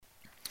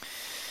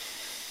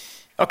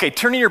Okay,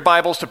 turning your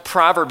Bibles to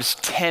Proverbs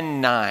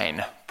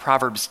 10:9.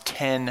 Proverbs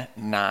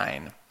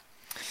 10:9.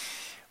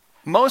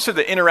 Most of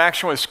the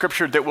interaction with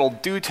Scripture that we'll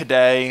do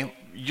today,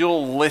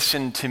 you'll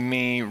listen to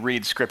me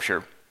read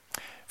Scripture.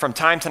 From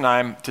time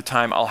to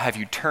time, I'll have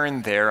you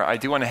turn there. I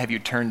do want to have you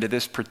turn to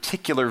this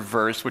particular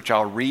verse, which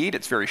I'll read.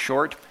 It's very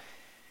short.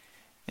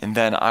 And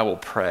then I will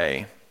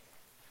pray.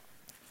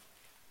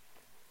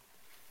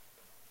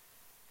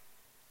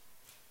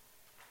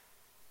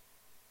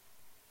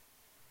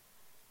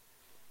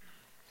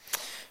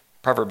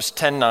 Proverbs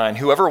 10:9,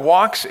 whoever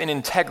walks in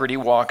integrity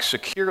walks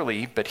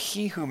securely, but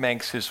he who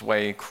makes his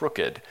way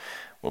crooked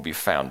will be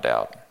found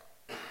out.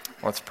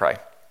 Let's pray.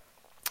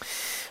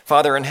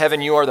 Father in heaven,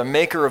 you are the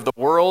maker of the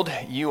world.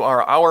 You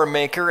are our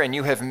maker, and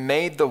you have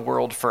made the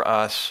world for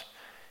us,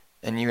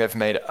 and you have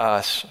made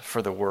us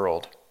for the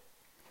world.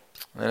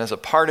 And as a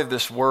part of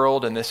this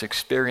world and this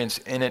experience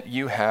in it,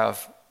 you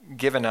have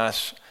given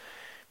us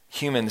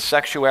human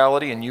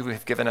sexuality, and you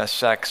have given us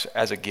sex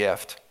as a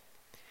gift.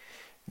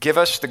 Give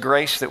us the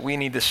grace that we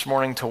need this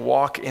morning to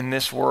walk in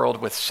this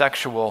world with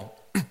sexual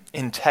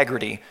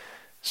integrity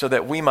so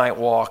that we might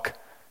walk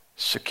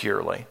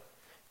securely.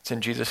 It's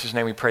in Jesus'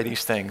 name we pray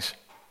these things.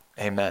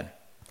 Amen.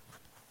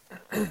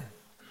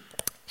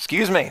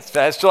 Excuse me,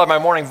 I still have my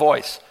morning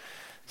voice.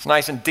 It's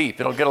nice and deep.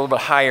 It'll get a little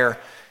bit higher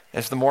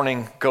as the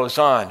morning goes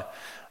on.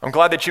 I'm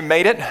glad that you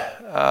made it.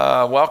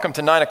 Welcome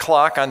to 9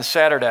 o'clock on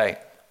Saturday.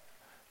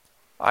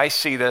 I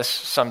see this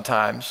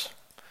sometimes.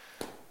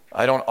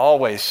 I don't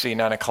always see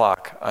 9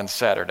 o'clock on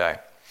Saturday.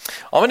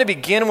 I'm going to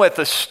begin with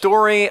the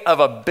story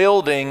of a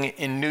building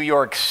in New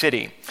York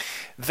City.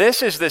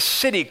 This is the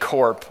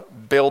Citicorp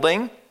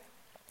building.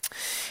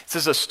 This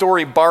is a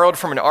story borrowed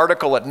from an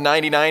article at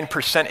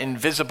 99%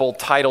 Invisible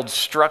titled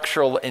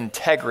Structural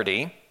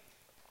Integrity.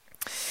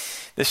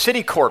 The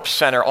Citicorp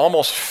Center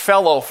almost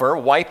fell over,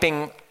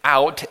 wiping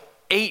out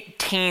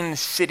 18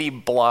 city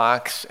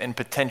blocks and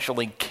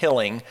potentially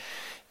killing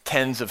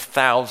tens of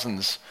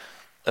thousands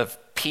of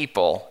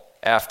people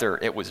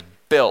after it was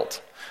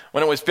built.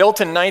 When it was built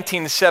in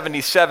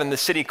 1977, the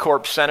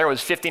Citicorp Center was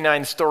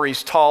 59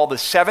 stories tall, the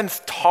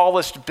seventh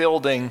tallest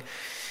building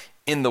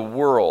in the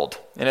world.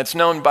 And it's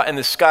known by, in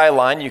the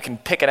skyline, you can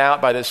pick it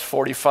out by this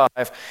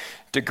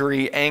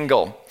 45-degree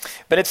angle.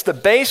 But it's the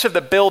base of the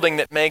building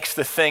that makes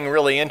the thing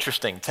really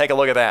interesting. Take a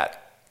look at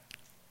that.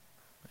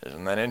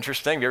 Isn't that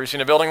interesting? Have you ever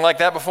seen a building like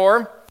that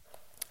before?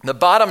 The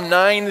bottom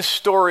 9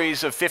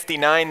 stories of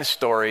 59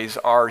 stories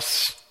are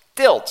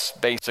stilts,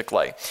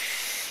 basically.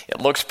 It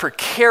looks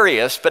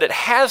precarious, but it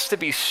has to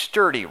be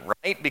sturdy,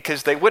 right?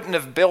 Because they wouldn't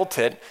have built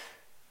it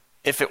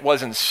if it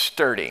wasn't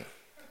sturdy.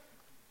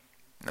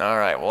 All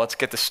right, well, let's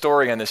get the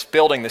story on this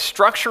building. The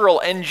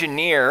structural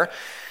engineer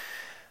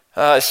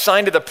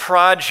assigned to the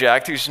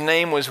project, whose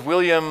name was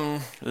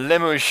William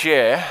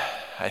Lemugé,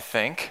 I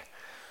think.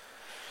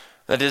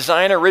 The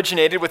design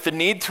originated with the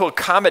need to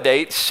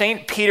accommodate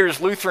St.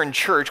 Peter's Lutheran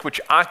Church, which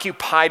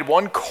occupied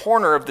one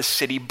corner of the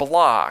city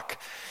block.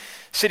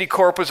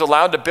 Citicorp was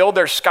allowed to build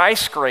their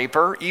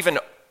skyscraper even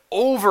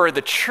over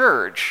the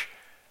church,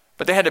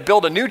 but they had to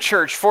build a new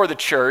church for the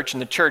church, and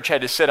the church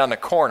had to sit on the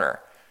corner,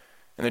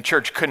 and the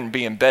church couldn't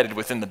be embedded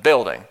within the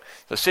building.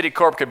 So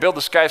Citicorp could build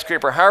the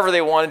skyscraper however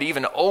they wanted,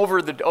 even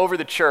over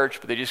the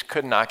church, but they just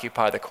couldn't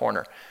occupy the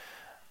corner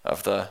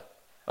of the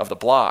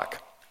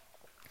block.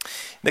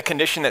 That's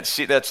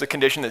the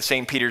condition that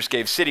St. Peter's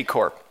gave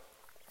Citicorp.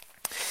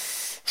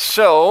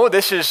 So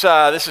this is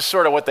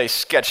sort of what they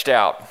sketched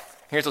out.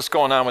 Here's what's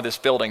going on with this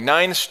building.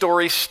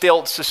 9-story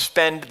stilts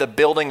suspend the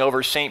building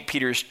over St.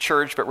 Peter's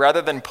Church, but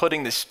rather than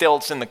putting the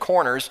stilts in the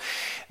corners,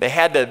 they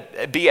had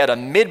to be at a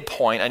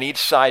midpoint on each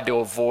side to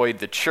avoid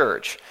the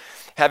church.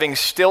 Having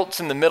stilts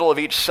in the middle of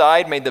each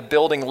side made the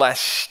building less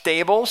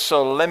stable,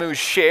 so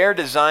Lemugé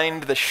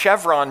designed the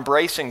chevron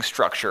bracing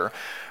structure,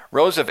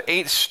 rows of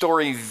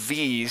 8-story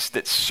V's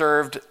that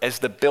served as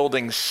the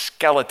building's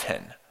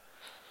skeleton.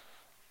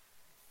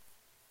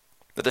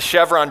 But the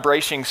chevron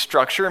bracing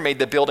structure made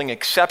the building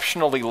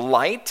exceptionally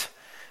light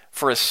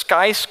for a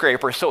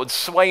skyscraper, so it would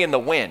sway in the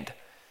wind.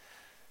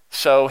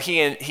 So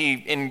he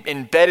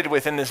embedded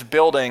within this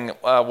building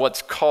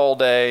what's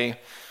called a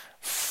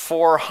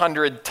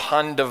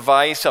 400-ton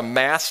device, a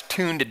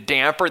mass-tuned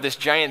damper, this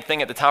giant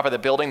thing at the top of the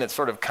building that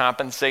sort of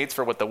compensates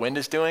for what the wind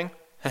is doing.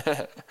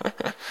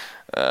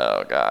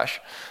 Oh, gosh.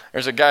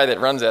 There's a guy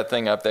that runs that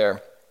thing up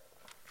there,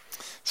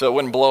 so it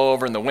wouldn't blow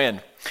over in the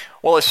wind.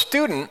 Well, a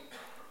student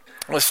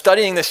was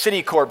studying the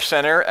Citicorp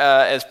Center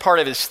as part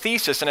of his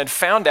thesis and had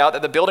found out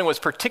that the building was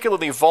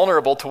particularly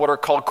vulnerable to what are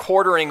called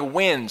quartering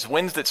winds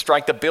that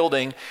strike the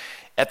building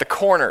at the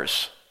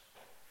corners.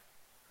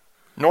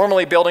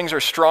 Normally, buildings are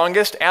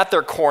strongest at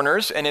their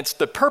corners, and it's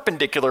the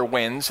perpendicular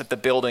winds that the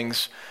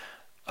buildings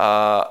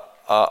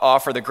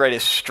offer the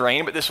greatest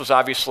strain, but this was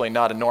obviously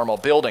not a normal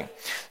building.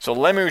 So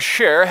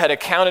Lemugé had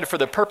accounted for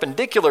the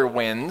perpendicular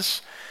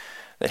winds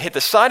that hit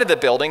the side of the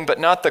building, but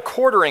not the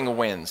quartering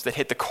winds that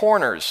hit the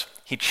corners.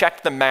 He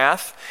checked the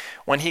math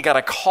when he got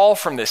a call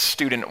from this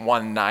student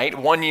one night,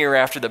 1 year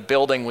after the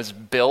building was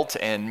built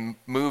and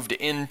moved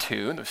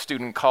into. The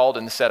student called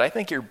and said, "I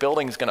think your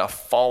building's going to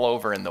fall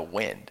over in the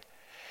wind."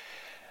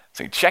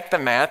 So he checked the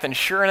math, and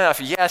sure enough,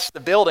 yes, the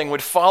building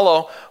would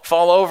fall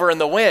over in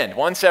the wind.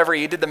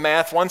 He did the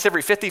math, once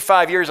every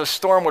 55 years, a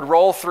storm would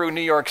roll through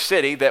New York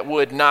City that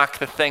would knock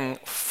the thing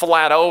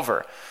flat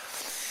over.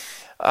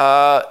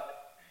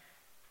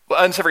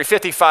 Once every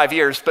 55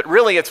 years, but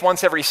really it's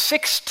once every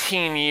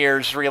 16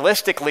 years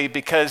realistically,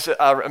 because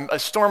a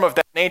storm of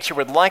that nature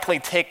would likely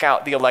take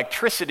out the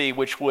electricity,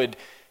 which would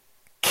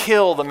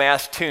kill the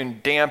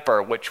mass-tuned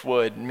damper, which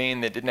would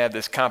mean that it didn't have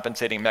this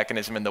compensating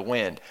mechanism in the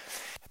wind.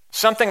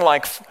 Something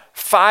like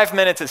 5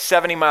 minutes at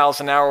 70 miles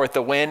an hour with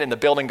the wind, and the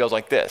building goes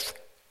like this.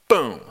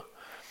 Boom.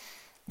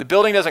 The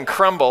building doesn't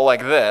crumble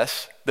like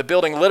this. The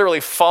building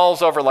literally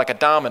falls over like a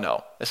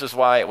domino. This is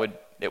why it would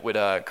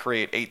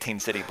create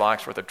 18 city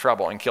blocks worth of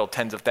trouble and kill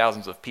tens of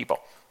thousands of people.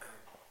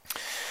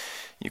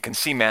 You can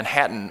see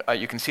Manhattan,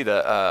 you can see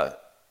the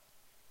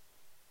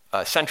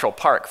Central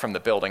Park from the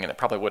building, and it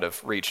probably would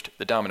have reached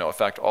the domino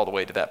effect all the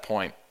way to that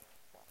point.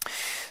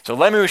 So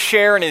Lemu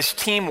Sher and his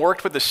team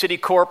worked with the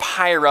Citicorp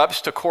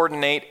higher-ups to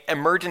coordinate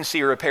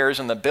emergency repairs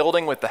in the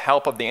building with the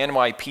help of the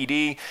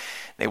NYPD.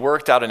 They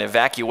worked out an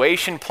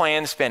evacuation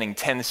plan spanning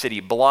 10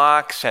 city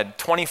blocks, had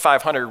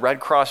 2,500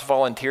 Red Cross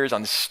volunteers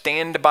on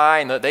standby,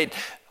 and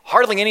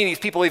hardly any of these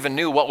people even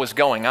knew what was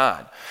going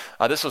on.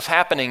 This was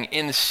happening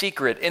in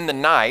secret in the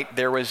night.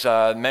 There was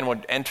men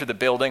would enter the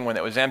building when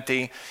it was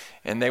empty,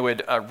 and they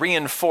would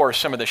reinforce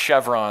some of the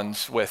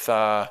chevrons with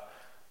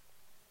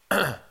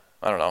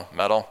I don't know,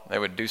 metal. They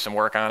would do some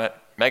work on it,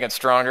 make it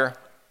stronger.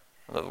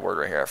 There's the word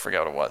right here, I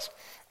forgot what it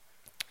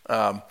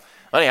was.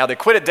 Anyhow, they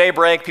quit at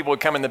daybreak. People would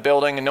come in the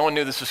building, and no one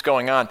knew this was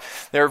going on.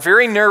 They were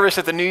very nervous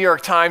that the New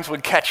York Times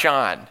would catch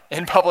on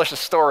and publish a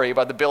story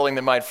about the building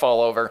that might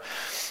fall over.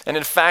 And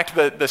in fact,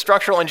 the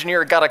structural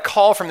engineer got a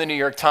call from the New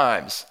York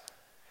Times.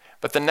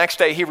 But the next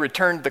day, he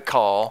returned the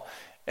call,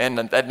 and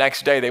that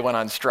next day, they went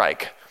on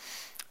strike.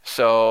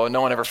 So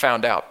no one ever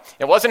found out.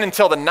 It wasn't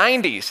until the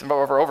 90s,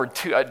 over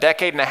a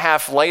decade and a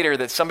half later,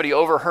 that somebody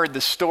overheard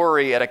the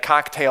story at a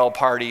cocktail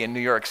party in New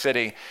York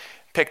City,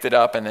 picked it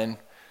up, and then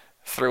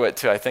threw it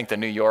to, I think, the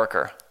New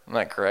Yorker. Isn't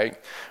that great?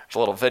 There's a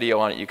little video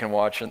on it you can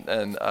watch, and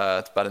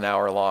it's about an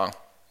hour long.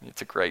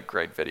 It's a great,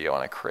 great video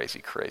on a crazy,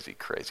 crazy,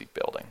 crazy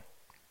building.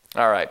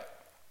 All right.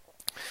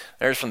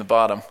 There's from the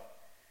bottom.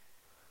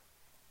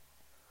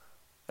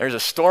 There's a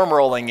storm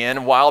rolling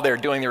in while they're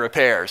doing the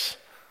repairs.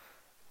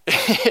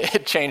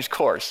 It changed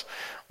course,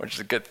 which is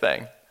a good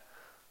thing.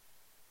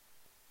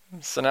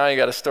 So now you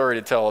got a story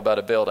to tell about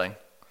a building.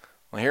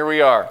 Well, here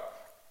we are.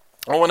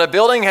 Well, when a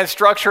building has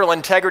structural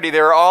integrity,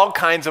 there are all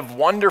kinds of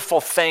wonderful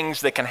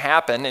things that can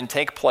happen and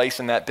take place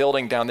in that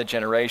building down the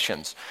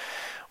generations.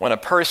 When a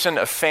person,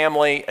 a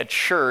family, a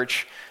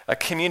church, a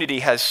community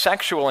has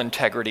sexual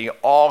integrity,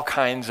 all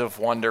kinds of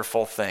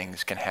wonderful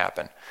things can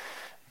happen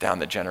down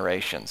the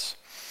generations.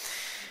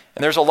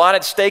 And there's a lot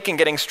at stake in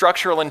getting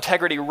structural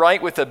integrity right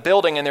with a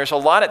building, and there's a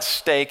lot at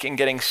stake in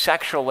getting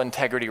sexual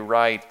integrity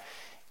right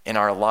in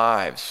our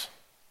lives.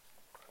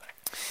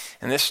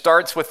 And this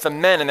starts with the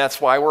men, and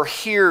that's why we're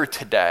here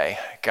today,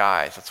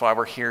 guys. That's why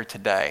we're here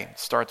today. It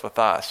starts with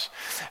us.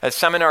 A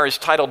seminar is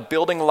titled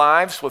Building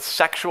Lives with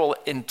Sexual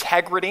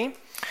Integrity.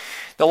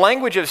 The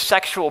language of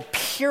sexual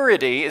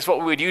purity is what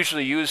we would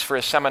usually use for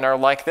a seminar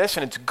like this,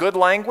 and it's good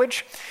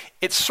language.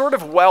 It's sort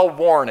of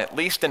well-worn, at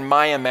least in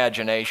my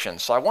imagination.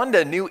 So I wanted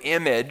a new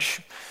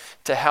image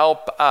to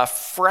help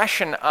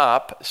freshen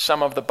up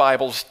some of the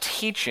Bible's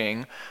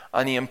teaching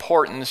on the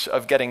importance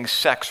of getting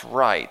sex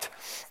right.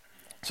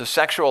 So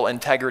sexual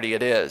integrity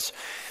it is.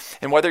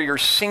 And whether you're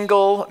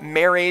single,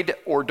 married,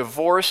 or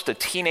divorced, a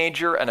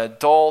teenager, an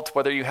adult,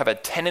 whether you have a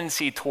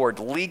tendency toward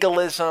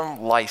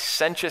legalism,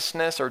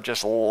 licentiousness, or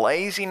just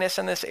laziness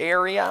in this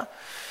area,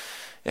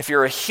 if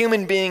you're a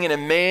human being and a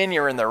man,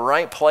 you're in the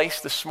right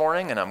place this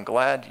morning, and I'm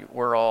glad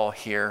we're all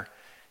here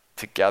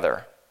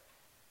together.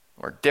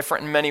 We're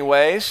different in many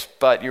ways,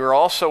 but you're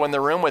also in the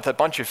room with a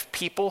bunch of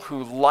people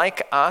who,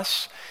 like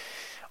us,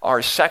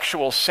 are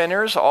sexual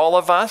sinners. All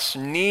of us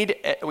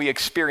we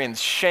experience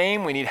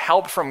shame, we need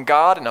help from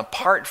God, and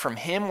apart from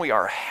Him, we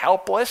are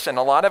helpless, and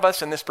a lot of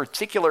us in this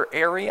particular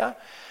area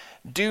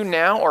do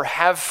now or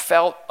have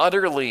felt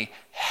utterly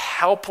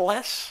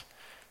helpless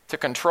to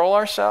control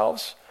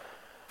ourselves.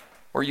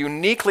 We're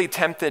uniquely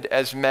tempted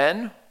as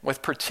men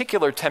with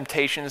particular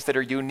temptations that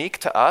are unique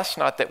to us,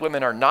 not that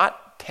women are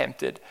not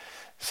tempted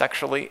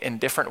sexually in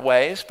different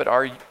ways, but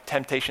our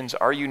temptations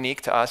are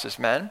unique to us as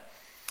men.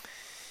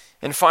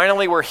 And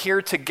finally, we're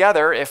here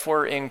together if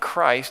we're in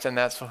Christ, and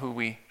that's who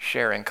we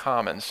share in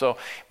common. So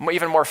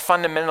even more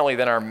fundamentally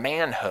than our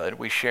manhood,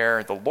 we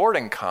share the Lord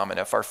in common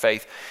if our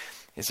faith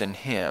is in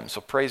Him.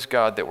 So praise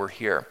God that we're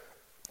here.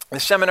 The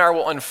seminar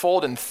will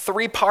unfold in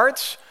 3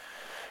 parts.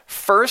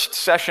 First,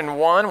 session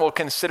 1, we'll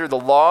consider the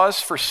laws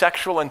for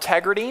sexual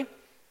integrity.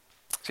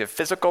 So you have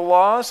physical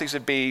laws. These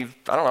would be,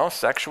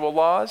 sexual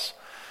laws.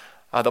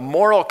 the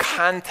moral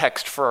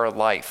context for our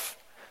life.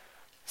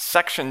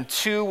 Section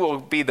 2 will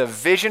be the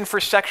vision for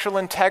sexual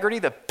integrity,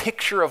 the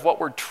picture of what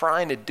we're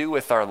trying to do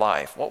with our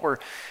life,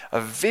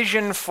 a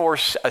vision for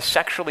a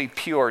sexually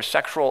pure,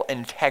 sexual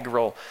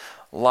integral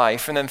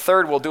life. And then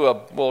third,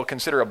 we'll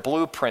consider a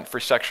blueprint for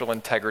sexual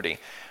integrity,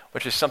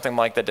 which is something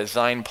like the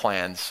design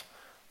plans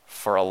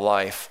for a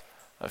life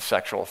of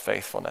sexual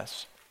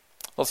faithfulness.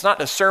 Well, it's not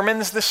in the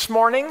sermons this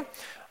morning.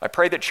 I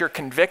pray that you're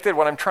convicted.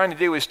 What I'm trying to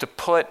do is to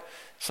put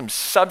some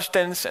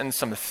substance and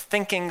some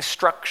thinking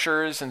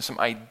structures and some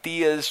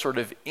ideas sort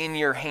of in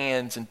your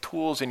hands and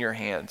tools in your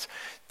hands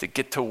to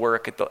get to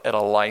work at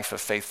a life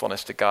of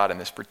faithfulness to God in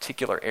this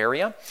particular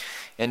area,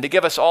 and to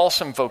give us all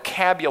some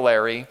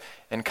vocabulary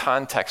and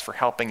context for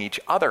helping each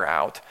other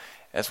out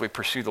as we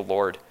pursue the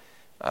Lord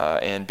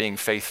and being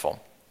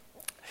faithful.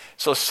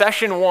 So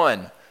session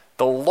 1,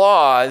 the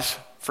laws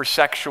for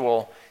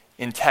sexual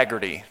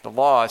integrity. The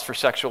laws for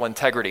sexual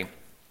integrity.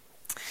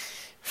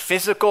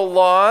 Physical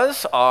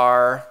laws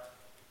are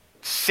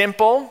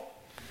simple,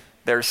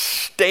 they're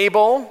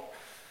stable,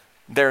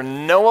 they're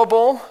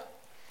knowable,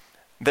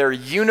 they're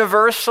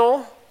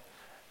universal,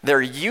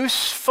 they're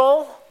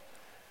useful,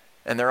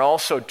 and they're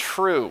also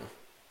true.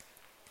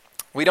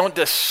 We don't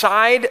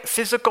decide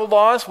physical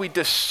laws, we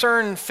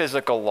discern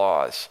physical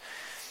laws.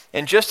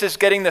 And just as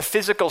getting the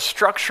physical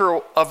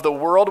structure of the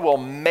world will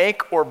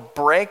make or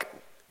break,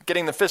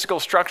 getting the physical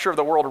structure of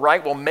the world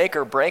right will make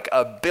or break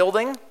a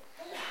building,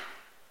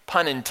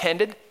 pun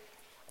intended,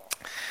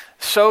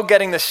 so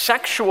getting the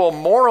sexual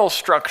moral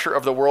structure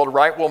of the world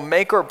right will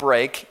make or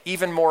break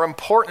even more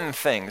important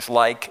things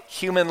like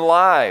human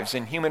lives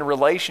and human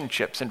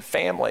relationships and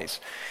families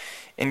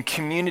and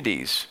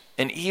communities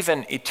and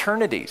even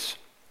eternities.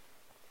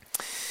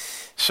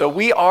 So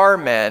we are,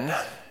 men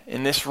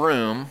in this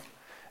room,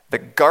 the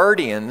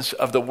guardians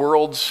of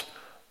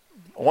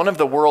one of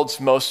the world's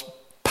most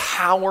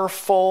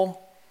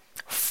powerful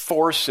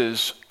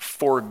forces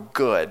for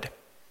good,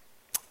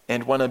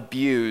 and when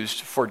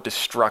abused, for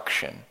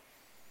destruction.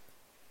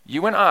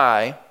 You and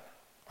I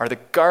are the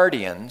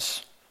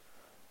guardians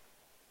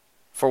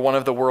for one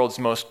of the world's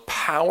most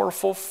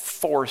powerful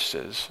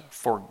forces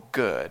for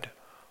good,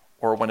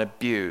 or when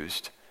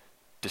abused,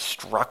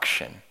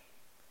 destruction,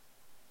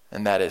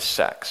 and that is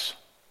sex.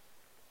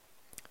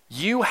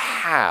 You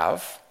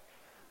have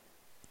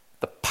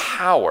the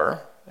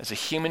power as a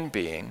human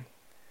being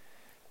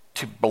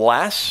to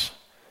bless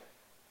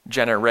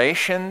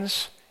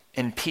generations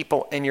and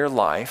people in your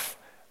life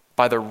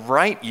by the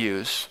right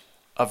use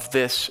of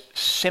this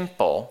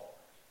simple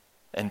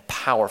and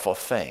powerful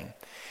thing.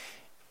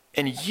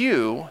 And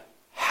you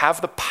have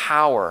the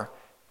power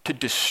to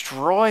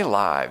destroy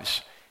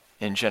lives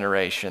in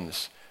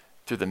generations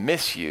through the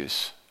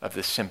misuse of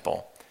this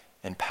simple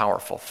and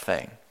powerful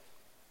thing.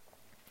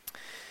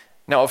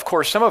 Now, of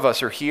course, some of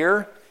us are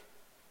here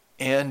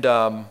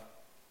and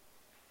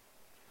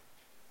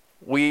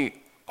we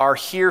are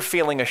here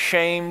feeling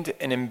ashamed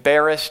and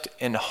embarrassed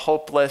and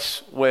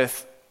hopeless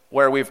with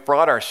where we've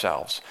brought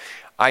ourselves.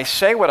 I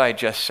say what I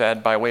just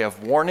said by way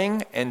of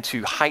warning and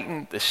to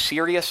heighten the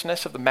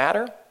seriousness of the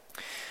matter.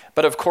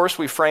 But of course,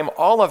 we frame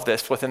all of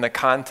this within the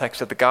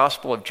context of the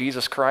gospel of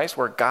Jesus Christ,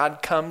 where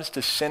God comes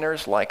to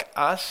sinners like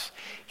us.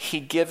 He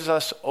gives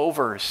us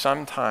over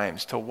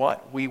sometimes to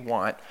what we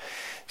want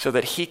so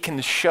that he can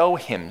show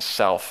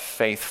himself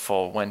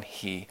faithful when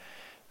he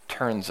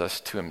turns us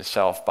to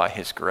himself by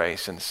his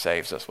grace and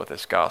saves us with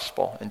his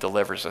gospel and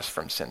delivers us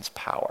from sin's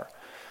power.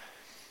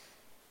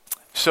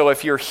 So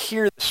if you're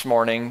here this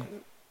morning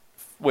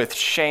with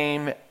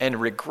shame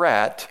and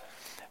regret,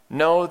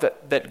 know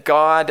that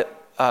God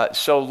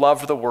so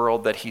loved the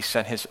world that he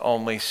sent his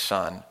only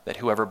Son, that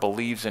whoever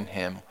believes in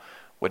him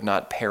would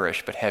not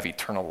perish but have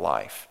eternal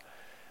life.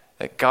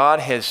 That God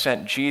has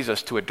sent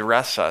Jesus to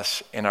address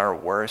us in our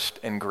worst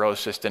and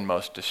grossest and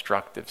most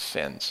destructive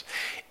sins.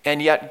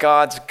 And yet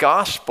God's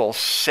gospel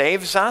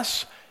saves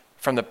us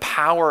from the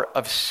power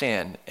of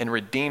sin and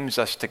redeems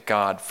us to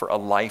God for a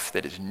life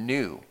that is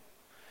new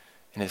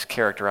and is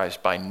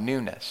characterized by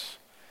newness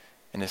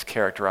and is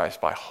characterized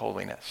by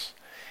holiness.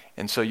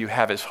 And so you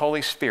have his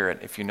Holy Spirit,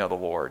 if you know the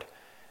Lord,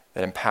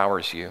 that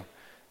empowers you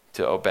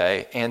to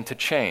obey and to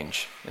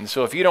change. And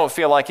so if you don't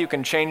feel like you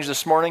can change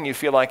this morning, you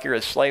feel like you're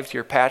a slave to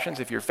your passions,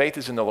 if your faith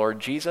is in the Lord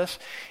Jesus,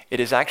 it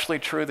is actually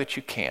true that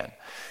you can.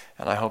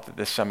 And I hope that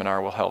this seminar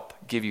will help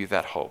give you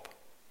that hope.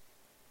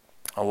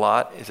 A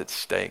lot is at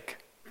stake.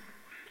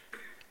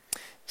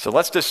 So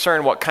let's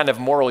discern what kind of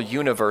moral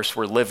universe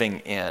we're living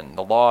in,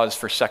 the laws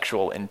for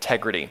sexual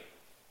integrity.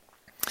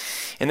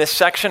 In this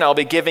section, I'll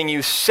be giving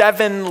you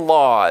 7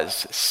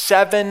 laws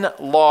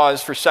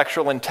for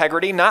sexual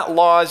integrity, not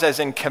laws as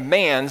in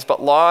commands,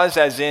 but laws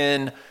as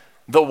in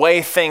the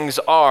way things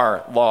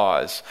are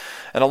laws.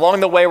 And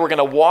along the way, we're going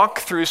to walk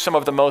through some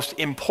of the most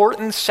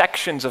important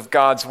sections of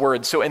God's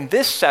Word. So in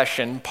this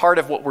session, part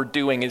of what we're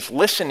doing is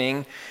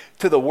listening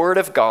to the Word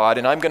of God,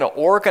 and I'm going to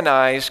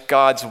organize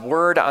God's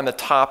Word on the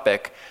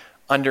topic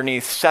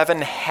underneath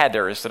 7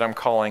 headers that I'm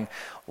calling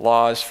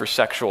laws for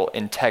sexual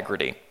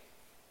integrity.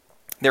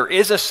 There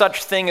is a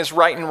such thing as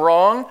right and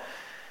wrong,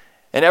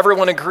 And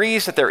everyone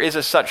agrees that there is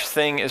a such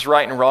thing as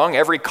right and wrong.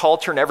 Every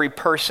culture and every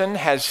person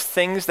has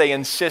things they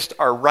insist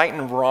are right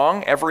and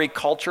wrong. Every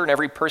culture and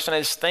every person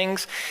has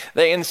things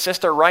they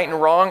insist are right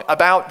and wrong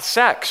about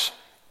sex.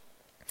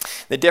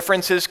 The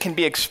differences can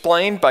be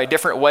explained by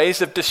different ways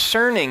of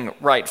discerning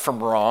right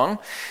from wrong.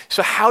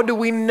 So how do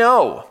we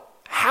know?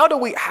 How do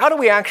we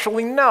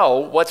actually know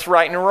what's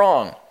right and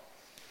wrong?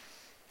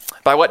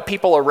 By what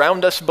people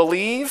around us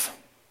believe,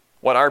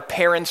 what our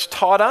parents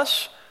taught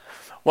us,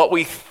 what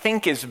we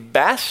think is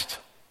best,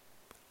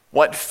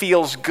 what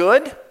feels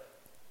good,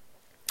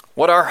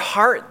 what our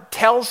heart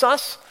tells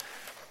us,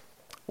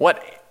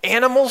 what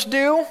animals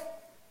do,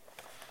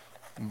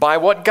 by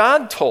what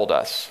God told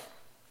us.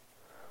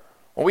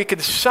 Well, we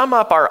could sum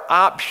up our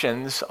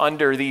options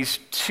under these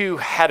two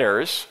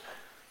headers,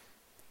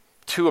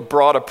 two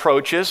broad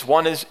approaches.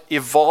 One is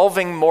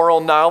evolving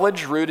moral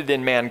knowledge rooted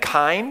in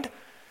mankind.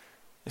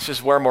 This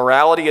is where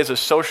morality is a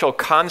social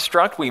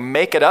construct. We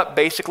make it up.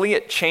 Basically,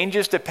 it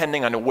changes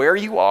depending on where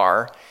you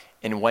are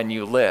and when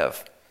you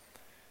live.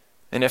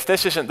 And if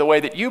this isn't the way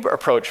that you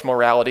approach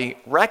morality,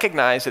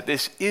 recognize that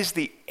this is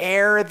the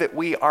air that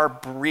we are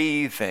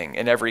breathing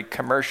in every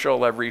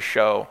commercial, every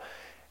show,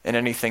 and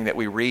anything that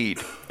we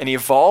read. An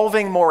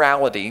evolving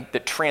morality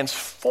that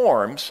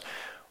transforms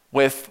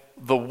with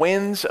the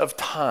winds of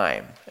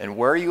time and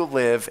where you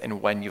live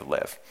and when you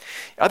live.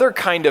 Other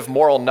kind of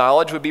moral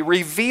knowledge would be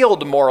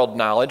revealed moral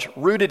knowledge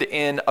rooted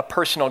in a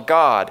personal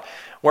God,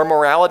 where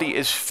morality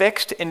is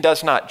fixed and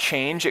does not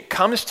change. It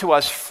comes to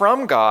us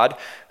from God,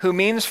 who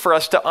means for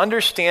us to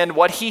understand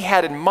what he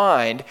had in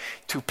mind,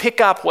 to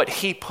pick up what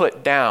he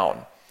put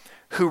down,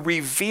 who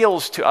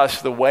reveals to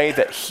us the way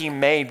that he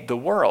made the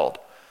world.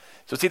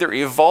 So it's either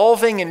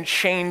evolving and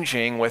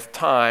changing with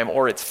time,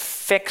 or it's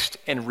fixed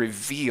and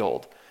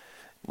revealed.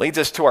 Leads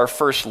us to our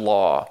first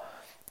law,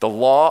 the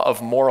law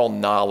of moral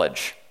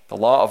knowledge. The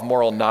law of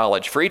moral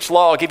knowledge. For each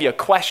law, I'll give you a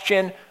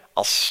question.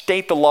 I'll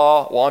state the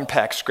law. We'll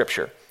unpack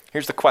Scripture.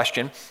 Here's the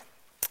question.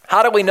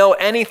 How do we know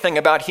anything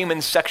about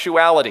human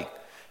sexuality?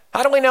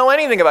 How do we know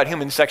anything about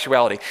human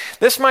sexuality?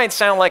 This might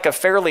sound like a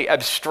fairly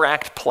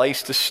abstract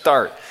place to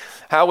start.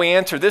 How we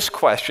answer this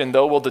question,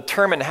 though, will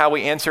determine how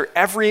we answer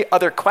every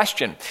other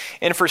question.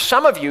 And for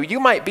some of you, you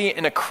might be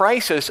in a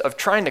crisis of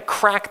trying to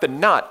crack the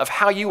nut of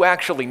how you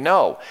actually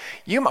know.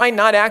 You might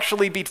not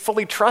actually be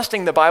fully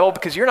trusting the Bible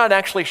because you're not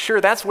actually sure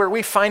that's where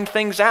we find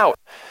things out.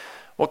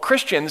 Well,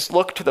 Christians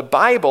look to the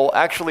Bible,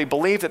 actually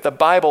believe that the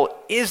Bible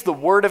is the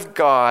Word of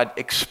God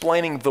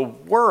explaining the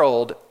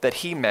world that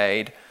he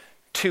made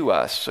to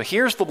us. So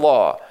here's the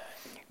law.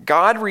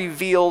 God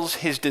reveals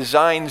his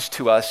designs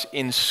to us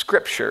in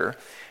Scripture,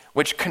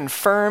 which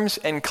confirms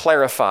and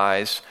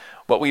clarifies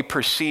what we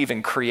perceive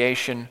in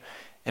creation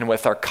and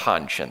with our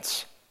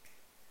conscience.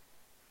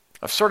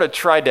 I've sort of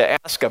tried to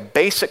ask a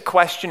basic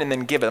question and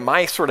then give it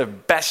my sort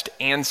of best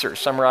answer,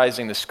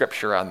 summarizing the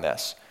Scripture on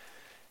this.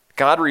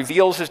 God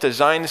reveals his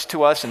designs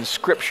to us in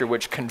Scripture,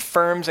 which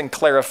confirms and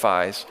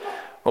clarifies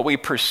what we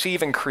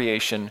perceive in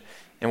creation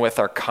and with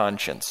our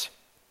conscience.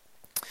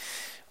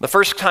 The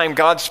first time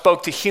God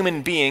spoke to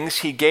human beings,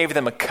 he gave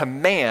them a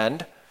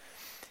command.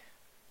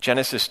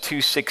 Genesis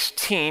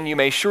 2:16, you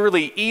may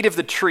surely eat of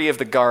the tree of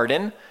the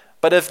garden,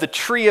 but of the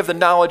tree of the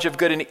knowledge of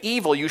good and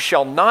evil you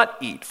shall not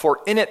eat, for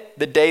in it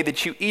the day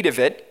that you eat of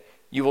it,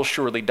 you will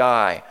surely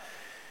die.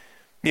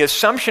 The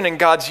assumption in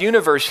God's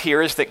universe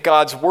here is that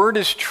God's word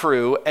is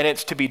true and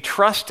it's to be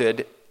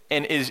trusted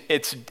and is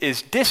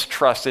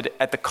distrusted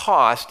at the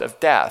cost of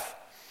death.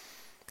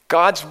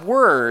 God's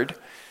word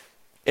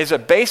is a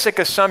basic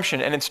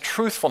assumption and its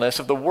truthfulness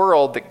of the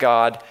world that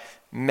God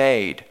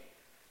made.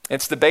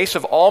 It's the base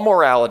of all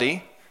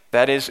morality,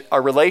 that is,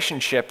 our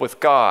relationship with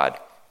God.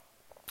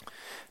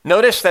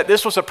 Notice that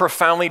this was a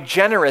profoundly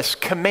generous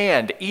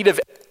command. Eat of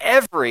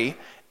every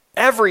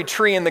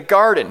tree in the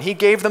garden. He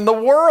gave them the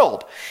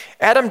world.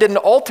 Adam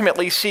didn't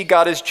ultimately see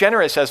God as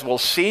generous, as we'll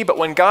see, but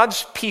when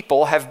God's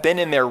people have been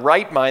in their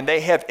right mind,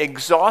 they have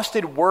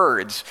exhausted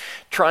words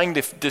trying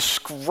to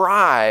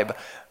describe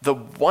the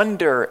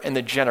wonder and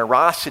the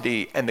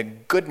generosity and the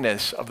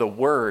goodness of the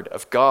word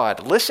of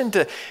God. Listen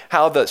to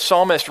how the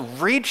psalmist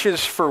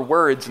reaches for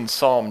words in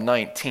Psalm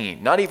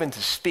 19, not even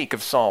to speak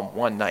of Psalm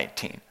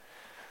 119.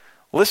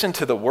 Listen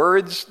to the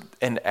words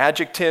and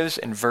adjectives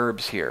and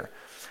verbs here.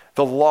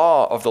 The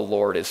law of the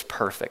Lord is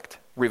perfect,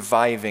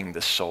 reviving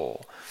the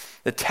soul.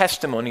 The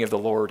testimony of the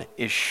Lord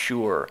is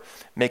sure,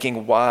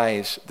 making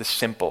wise the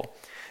simple.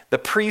 The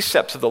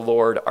precepts of the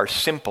Lord are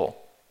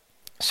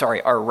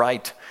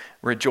right,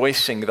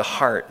 rejoicing the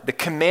heart. The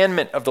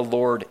commandment of the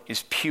Lord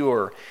is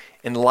pure,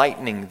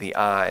 enlightening the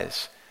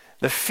eyes.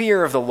 The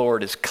fear of the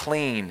Lord is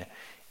clean,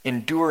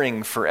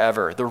 enduring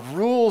forever. The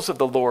rules of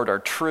the Lord are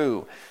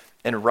true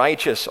and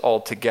righteous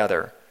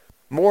altogether.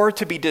 More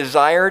to be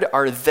desired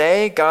are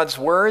they, God's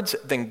words,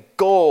 than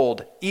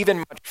gold, even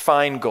much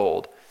fine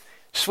gold.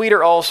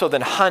 Sweeter also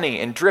than honey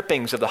and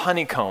drippings of the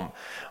honeycomb.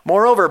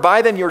 Moreover,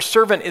 by them your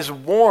servant is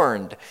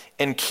warned.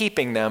 In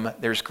keeping them,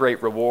 there's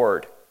great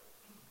reward.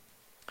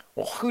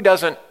 Well, who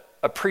doesn't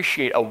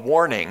appreciate a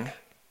warning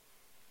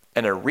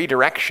and a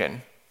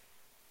redirection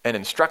and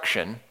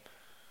instruction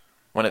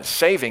when it's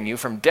saving you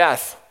from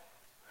death,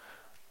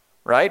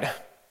 right?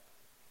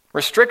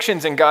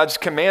 Restrictions in God's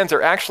commands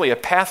are actually a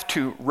path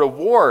to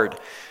reward,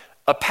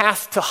 a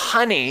path to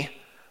honey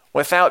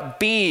without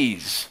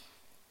bees.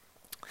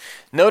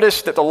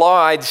 Notice that the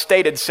law I'd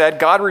stated said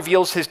God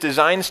reveals his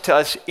designs to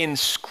us in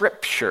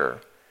Scripture.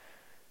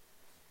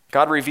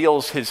 God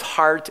reveals his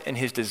heart and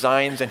his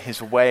designs and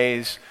his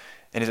ways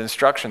and his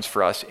instructions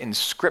for us in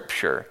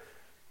Scripture.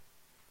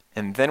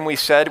 And then we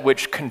said,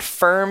 which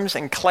confirms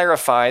and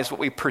clarifies what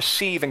we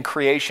perceive in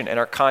creation in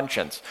our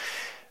conscience.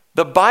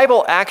 The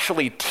Bible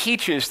actually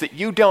teaches that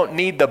you don't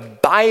need the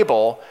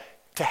Bible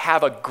to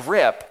have a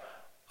grip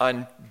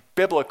on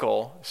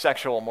biblical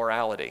sexual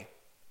morality,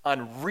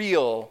 on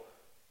real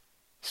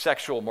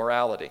sexual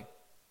morality.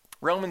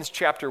 Romans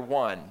chapter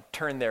 1,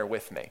 turn there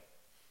with me.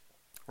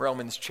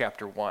 Romans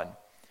chapter 1.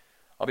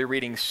 I'll be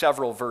reading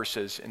several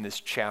verses in this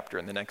chapter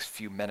in the next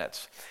few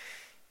minutes.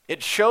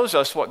 It shows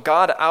us what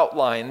God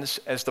outlines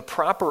as the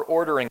proper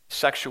ordering of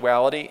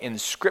sexuality in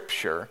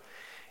Scripture,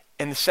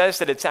 and says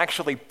that it's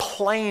actually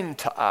plain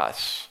to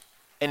us,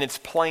 and it's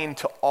plain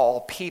to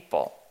all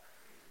people.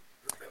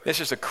 This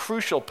is a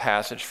crucial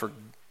passage for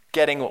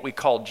getting what we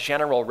call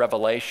general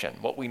revelation,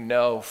 what we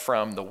know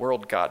from the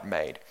world God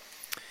made.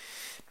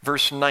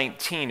 Verse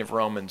 19 of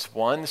Romans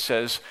 1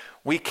 says,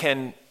 what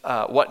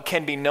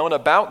can be known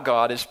about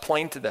God is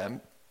plain to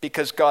them,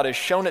 because God has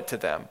shown it to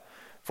them.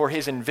 For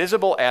his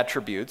invisible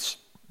attributes,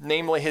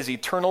 namely his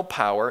eternal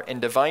power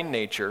and divine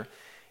nature,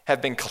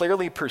 have been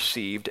clearly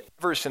perceived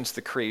ever since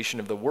the creation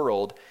of the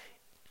world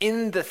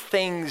in the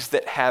things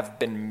that have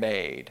been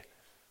made.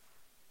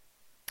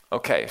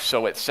 Okay,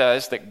 so it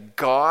says that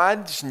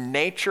God's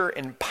nature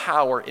and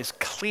power is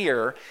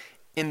clear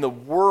in the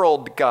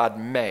world God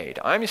made.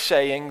 I'm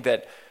saying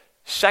that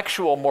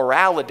sexual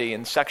morality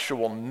and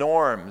sexual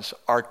norms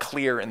are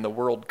clear in the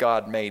world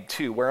God made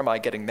too. Where am I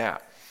getting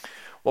that?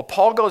 Well,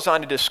 Paul goes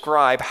on to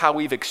describe how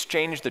we've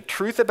exchanged the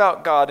truth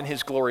about God and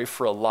his glory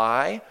for a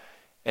lie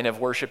and have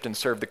worshiped and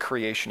served the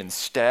creation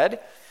instead.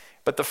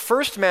 But the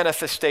first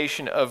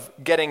manifestation of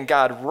getting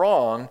God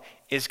wrong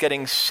is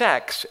getting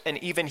sex and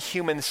even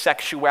human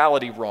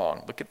sexuality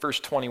wrong. Look at verse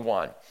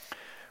 21.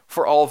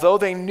 For although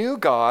they knew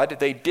God,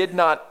 they did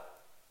not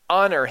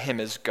honor him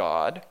as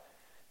God.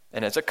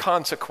 And as a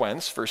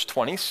consequence, verse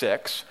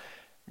 26,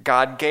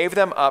 God gave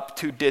them up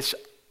to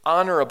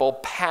dishonorable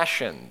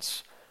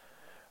passions.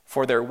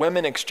 For their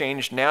women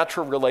exchanged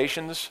natural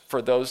relations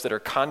for those that are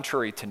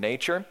contrary to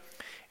nature.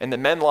 And the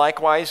men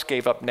likewise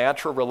gave up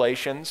natural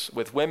relations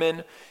with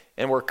women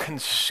and were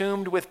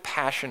consumed with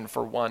passion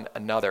for one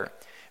another.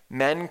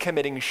 Men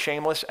committing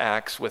shameless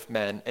acts with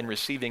men and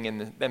receiving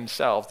in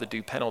themselves the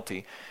due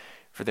penalty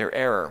for their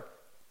error.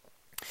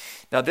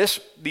 Now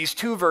these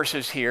two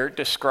verses here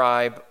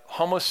describe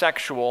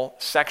homosexual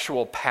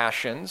sexual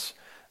passions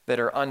that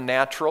are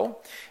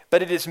unnatural,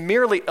 but it is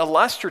merely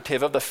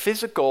illustrative of the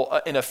physical,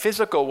 in a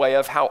physical way,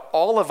 of how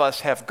all of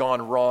us have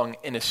gone wrong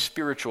in a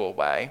spiritual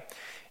way.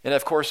 And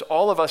of course,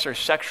 all of us are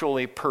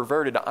sexually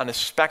perverted on a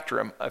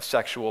spectrum of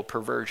sexual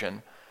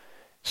perversion.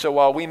 So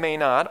while we may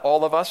not,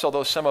 all of us,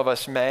 although some of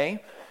us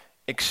may,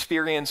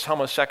 experience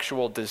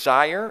homosexual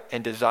desire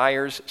and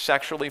desires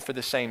sexually for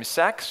the same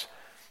sex,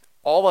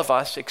 all of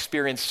us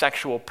experience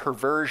sexual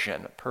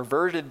perversion,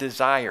 perverted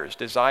desires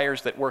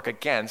that work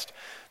against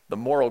the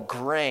moral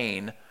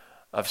grain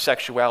of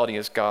sexuality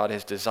as God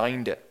has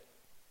designed it.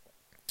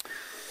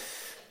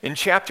 In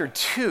chapter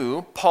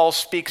 2, Paul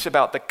speaks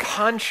about the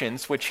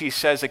conscience, which he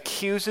says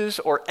accuses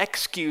or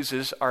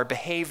excuses our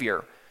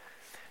behavior.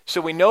 So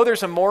we know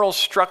there's a moral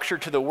structure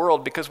to the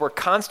world because we're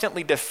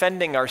constantly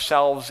defending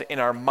ourselves in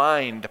our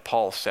mind,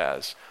 Paul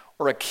says,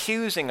 or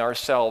accusing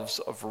ourselves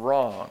of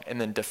wrong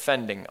and then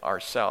defending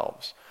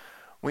ourselves.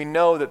 We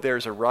know that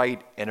there's a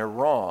right and a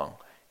wrong,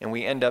 and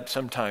we end up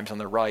sometimes on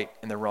the right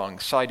and the wrong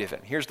side of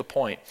it. Here's the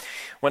point.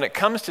 When it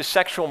comes to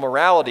sexual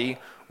morality,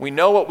 we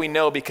know what we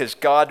know because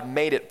God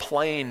made it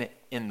plain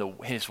in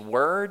his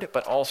word,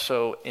 but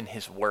also in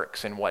his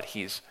works and what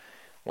he's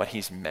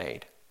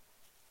made.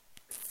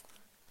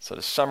 So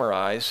to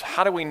summarize,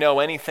 how do we know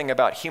anything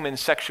about human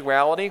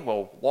sexuality?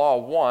 Well, law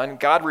 1,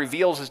 God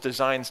reveals his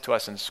designs to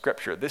us in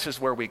Scripture. This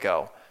is where we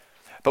go.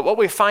 But what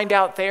we find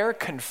out there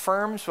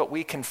confirms what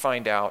we can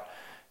find out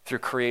through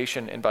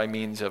creation and by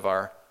means of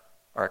our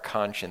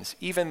conscience,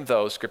 even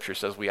though Scripture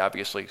says we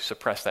obviously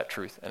suppress that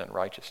truth in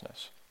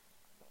unrighteousness.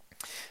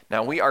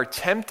 Now, we are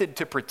tempted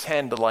to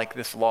pretend like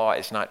this law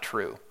is not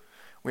true.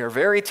 We are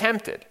very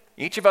tempted.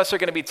 Each of us are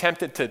going to be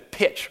tempted to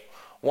pitch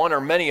one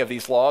or many of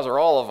these laws or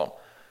all of them.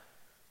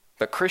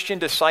 But Christian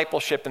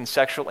discipleship and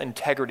sexual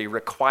integrity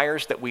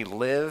requires that we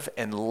live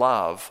and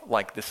love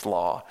like this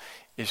law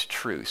is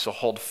true. So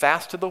hold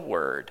fast to the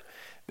word.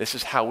 This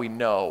is how we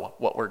know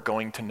what we're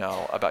going to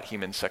know about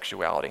human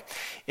sexuality.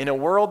 In a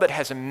world that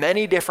has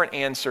many different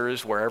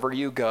answers wherever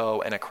you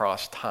go and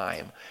across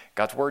time,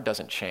 God's word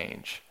doesn't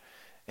change.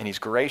 And he's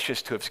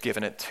gracious to have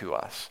given it to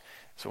us.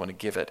 So I want to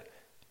give it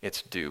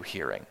its due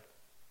hearing.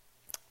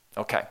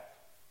 Okay,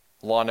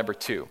 law number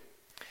 2,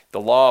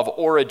 the law of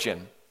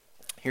origin.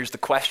 Here's the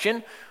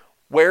question: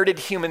 where did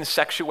human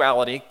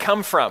sexuality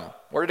come from?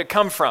 Where did it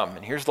come from?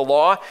 And here's the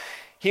law: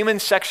 human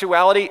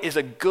sexuality is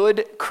a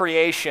good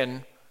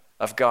creation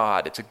of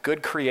God. It's a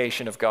good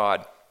creation of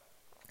God.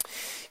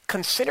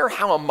 Consider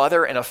how a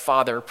mother and a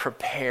father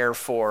prepare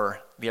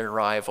for the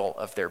arrival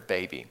of their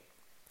baby.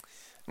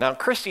 Now,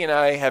 Christy and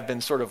I have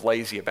been sort of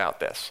lazy about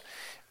this.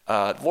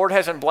 The Lord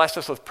hasn't blessed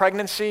us with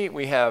pregnancy.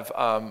 We have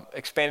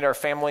expanded our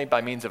family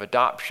by means of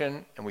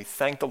adoption, and we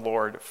thank the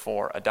Lord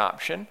for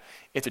adoption.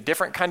 It's a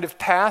different kind of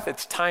path.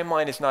 Its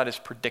timeline is not as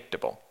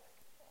predictable.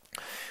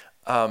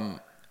 And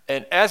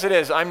as it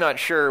is, I'm not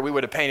sure we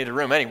would have painted a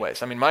room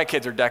anyways. I mean, my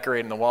kids are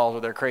decorating the walls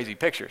with their crazy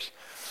pictures.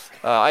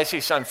 I see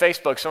on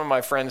Facebook some of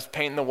my friends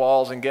painting the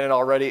walls and getting it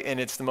all ready, and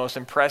it's the most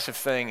impressive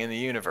thing in the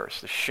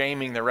universe,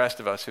 shaming the rest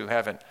of us who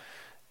haven't,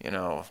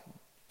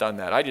 done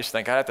that. I just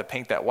think I have to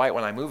paint that white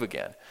when I move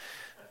again.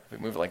 We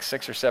moved like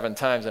 6 or 7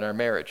 times in our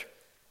marriage.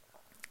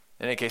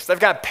 In any case, they've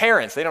got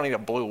parents. They don't need a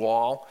blue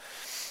wall.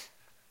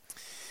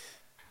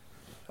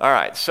 All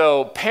right,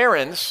 so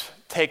parents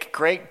take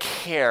great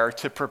care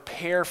to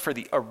prepare for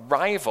the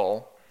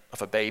arrival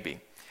of a baby.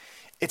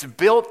 It's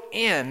built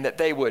in that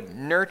they would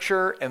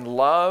nurture and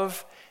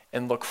love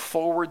and look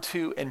forward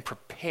to and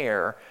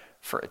prepare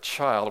for a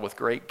child with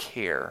great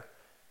care.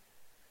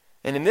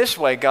 And in this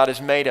way, God has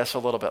made us a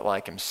little bit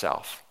like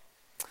himself.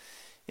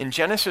 In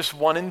Genesis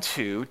 1 and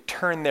 2,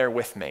 turn there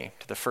with me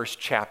to the first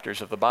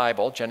chapters of the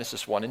Bible,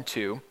 Genesis 1 and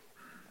 2.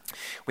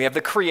 We have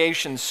the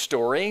creation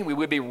story. We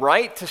would be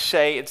right to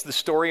say it's the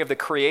story of the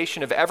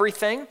creation of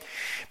everything,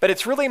 but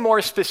it's really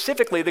more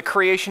specifically the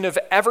creation of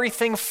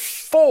everything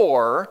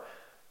for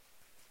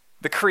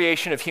the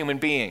creation of human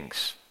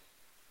beings.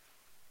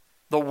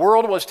 The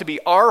world was to be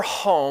our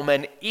home,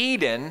 and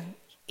Eden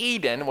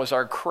was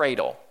our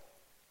cradle.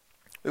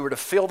 We were to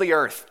fill the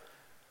earth.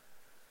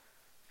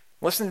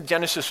 Listen to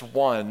Genesis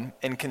 1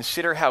 and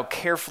consider how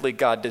carefully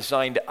God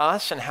designed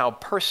us and how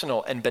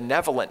personal and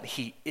benevolent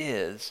he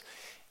is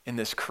in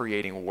this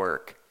creating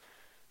work.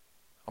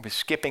 I'll be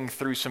skipping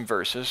through some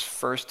verses.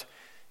 First,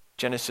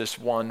 Genesis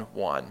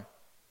 1:1.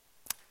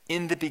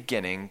 In the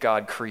beginning,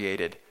 God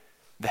created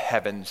the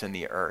heavens and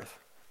the earth.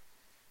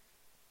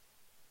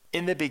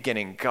 In the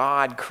beginning,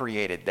 God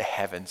created the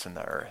heavens and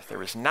the earth. There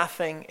was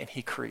nothing, and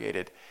he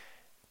created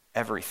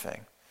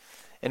everything.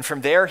 And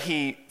from there,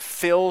 he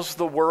fills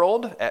the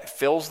world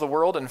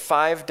in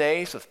 5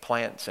 days with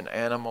plants and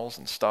animals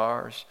and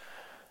stars,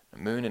 a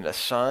moon and a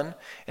sun.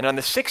 And on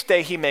the 6th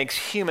day, he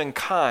makes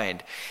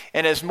humankind.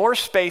 And as more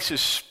space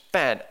is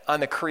spent on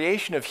the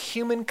creation of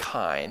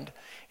humankind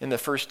in the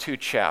first 2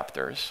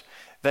 chapters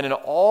than in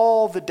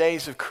all the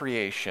days of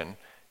creation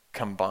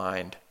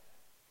combined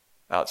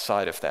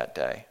outside of that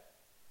day.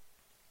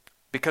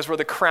 Because we're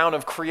the crown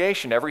of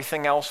creation.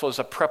 Everything else was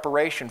a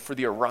preparation for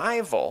the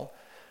arrival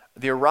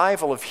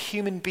of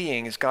human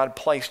beings. God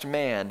placed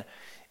man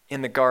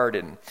in the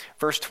garden.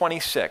 Verse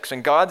 26,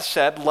 and God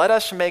said, let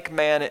us make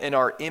man in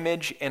our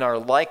image, in our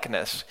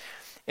likeness,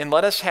 and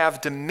let us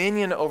have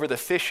dominion over the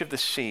fish of the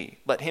sea.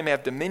 Let him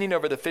have dominion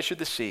over the fish of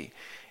the sea,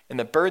 and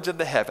the birds of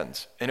the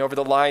heavens, and over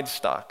the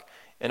livestock,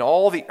 and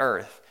all the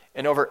earth,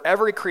 and over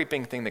every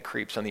creeping thing that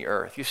creeps on the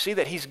earth. You see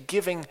that he's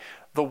giving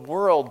the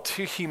world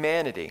to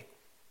humanity.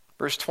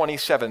 Verse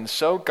 27,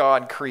 so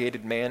God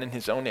created man in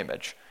his own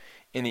image.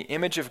 In the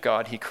image of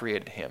God, he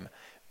created him.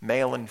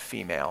 Male and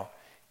female,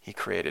 he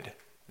created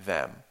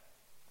them.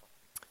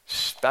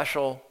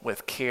 Special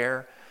with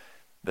care.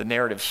 The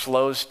narrative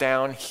slows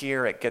down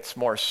here. It gets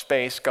more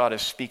space. God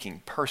is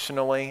speaking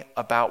personally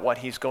about what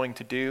he's going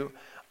to do,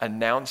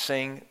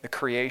 announcing the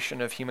creation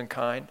of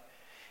humankind.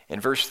 In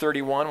verse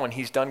 31, when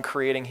he's done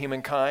creating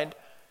humankind,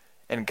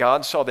 and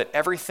God saw that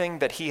everything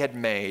that he had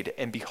made,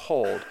 and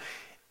behold,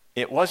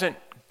 it wasn't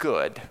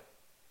good,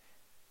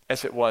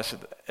 as it was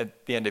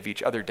at the end of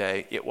each other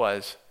day, it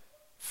was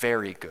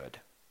very good,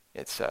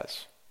 it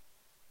says.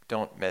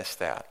 Don't miss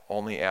that,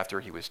 only after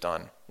he was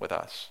done with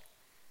us.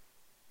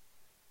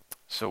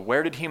 So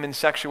where did human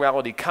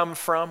sexuality come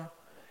from?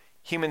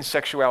 Human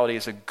sexuality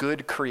is a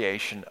good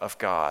creation of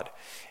God.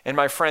 And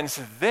my friends,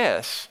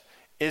 this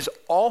is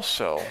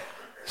also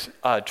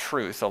a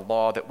truth, a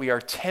law that we are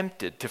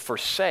tempted to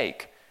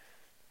forsake.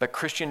 But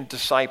Christian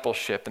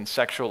discipleship and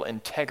sexual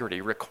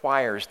integrity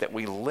requires that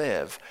we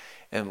live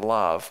and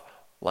love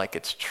like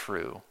it's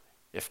true,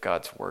 if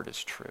God's word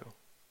is true.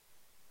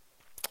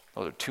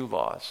 Those are 2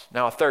 laws.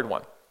 Now a third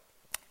one,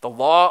 the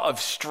law of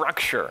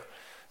structure.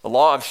 The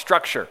law of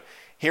structure.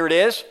 Here it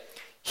is.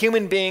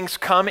 Human beings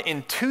come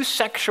in 2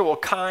 sexual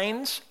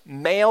kinds,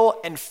 male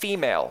and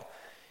female,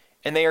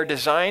 and they are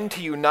designed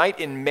to unite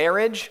in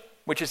marriage,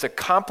 which is a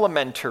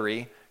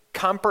complementary,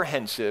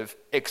 comprehensive,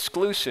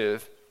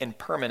 exclusive, and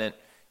permanent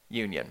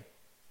union.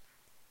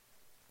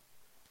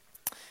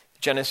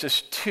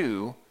 Genesis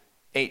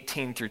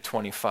 2:18 through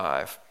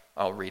 25.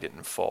 I'll read it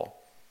in full.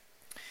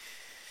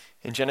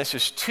 In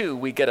Genesis 2,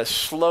 we get a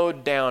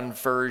slowed down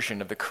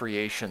version of the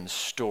creation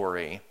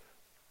story,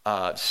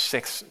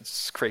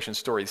 creation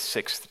story's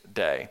 6th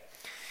day.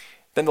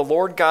 Then the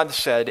Lord God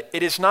said,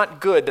 it is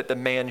not good that the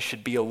man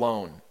should be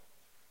alone.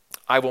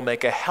 I will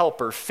make a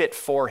helper fit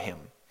for him.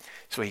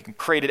 So he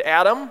created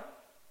Adam,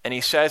 and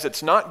he says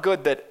it's not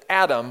good that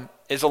Adam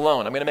is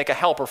alone. I'm going to make a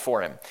helper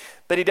for him.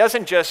 But he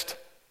doesn't just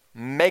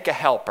make a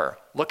helper.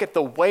 Look at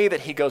the way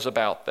that he goes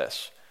about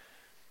this.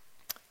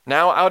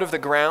 Now out of the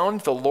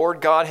ground, the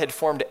Lord God had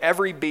formed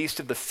every beast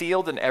of the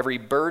field and every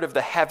bird of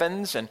the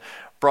heavens and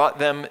brought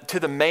them to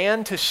the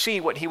man to see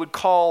what he would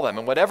call them.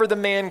 And whatever the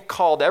man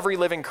called every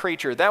living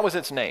creature, that was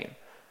its name.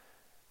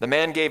 The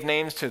man gave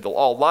names to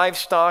all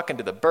livestock and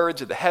to the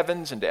birds of the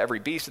heavens and to every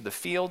beast of the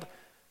field.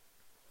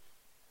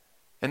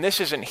 And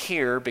this isn't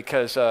here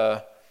because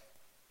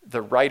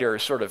the writer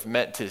sort of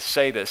meant to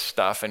say this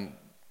stuff and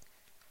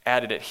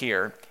added it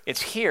here.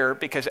 It's here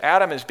because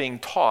Adam is being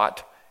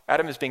taught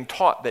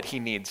that he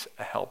needs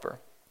a helper.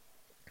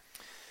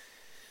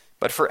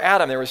 But for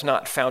Adam, there was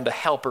not found a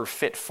helper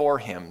fit for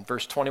him.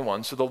 Verse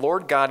 21, so the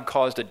Lord God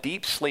caused a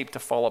deep sleep to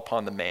fall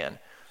upon the man.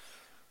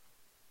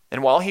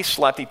 And while he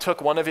slept, he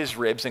took one of his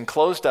ribs and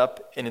closed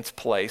up in its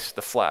place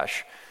the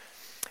flesh.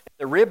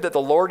 The rib that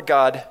the Lord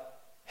God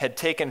had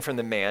taken from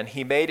the man,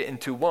 he made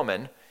into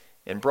woman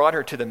and brought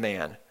her to the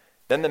man.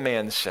 Then the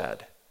man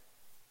said,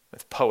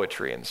 with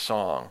poetry and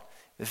song,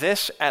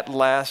 this at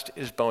last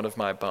is bone of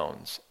my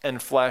bones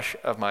and flesh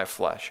of my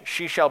flesh.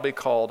 She shall be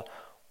called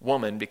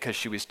woman because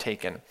she was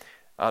taken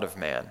out of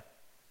man.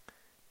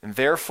 And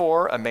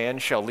therefore a man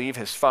shall leave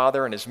his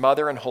father and his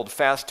mother and hold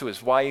fast to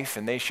his wife,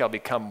 and they shall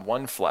become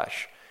one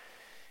flesh.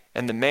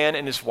 And the man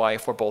and his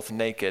wife were both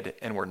naked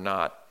and were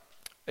not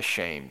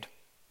ashamed.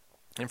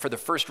 And for the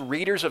first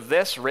readers of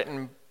this,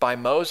 written by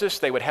Moses,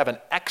 they would have an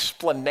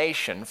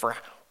explanation for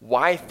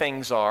why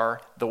things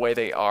are the way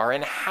they are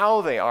and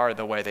how they are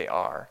the way they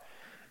are.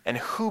 And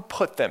who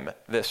put them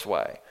this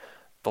way?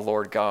 The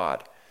Lord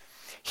God.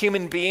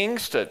 Human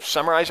beings, to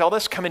summarize all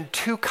this, come in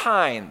two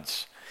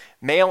kinds,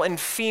 male and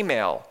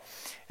female.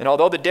 And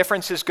although the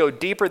differences go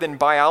deeper than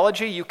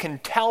biology, you can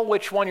tell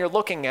which one you're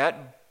looking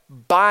at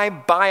by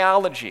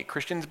biology.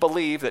 Christians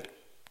believe that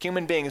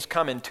human beings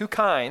come in two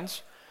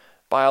kinds,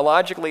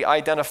 biologically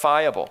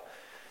identifiable.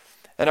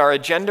 And our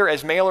gender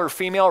as male or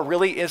female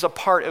really is a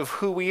part of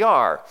who we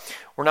are.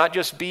 We're not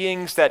just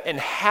beings that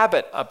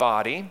inhabit a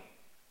body,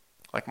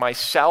 like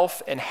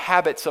myself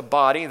inhabits a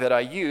body that I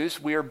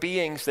use. We are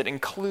beings that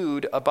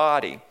include a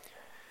body.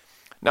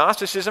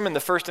 Gnosticism in the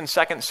 1st and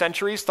 2nd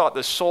centuries thought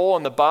the soul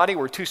and the body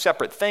were two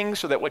separate things,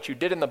 so that what you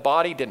did in the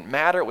body didn't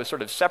matter. It was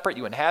sort of separate.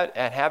 You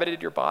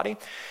inhabited your body.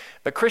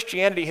 But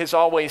Christianity has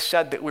always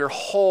said that we're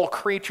whole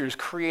creatures,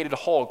 created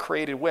whole,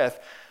 created with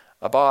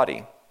a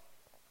body,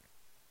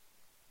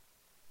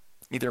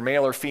 either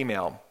male or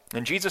female.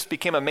 And Jesus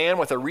became a man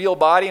with a real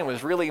body and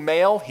was really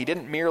male. He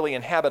didn't merely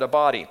inhabit a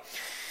body.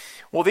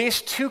 Well,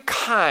 these two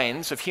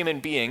kinds of human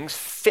beings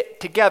fit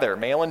together,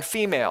 male and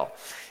female.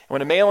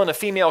 When a male and a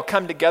female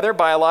come together,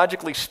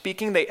 biologically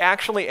speaking, they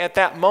actually at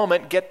that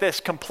moment get this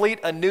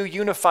complete, a new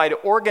unified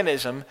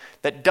organism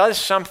that does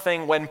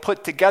something when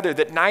put together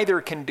that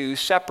neither can do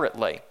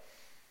separately.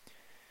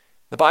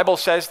 The Bible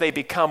says they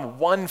become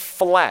one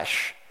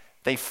flesh.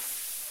 They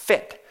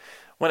fit.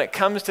 When it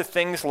comes to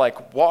things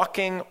like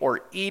walking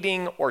or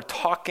eating or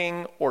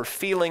talking or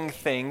feeling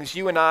things,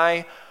 you and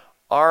I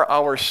are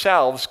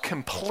ourselves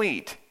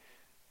complete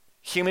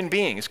human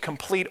beings,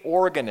 complete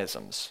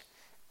organisms.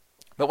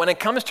 But when it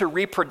comes to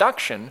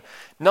reproduction,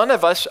 none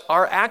of us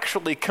are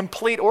actually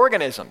complete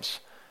organisms.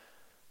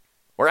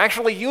 We're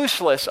actually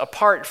useless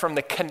apart from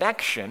the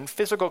connection,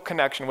 physical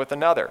connection with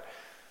another.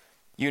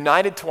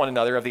 United to one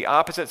another of the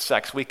opposite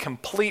sex, we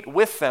complete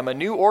with them a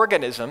new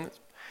organism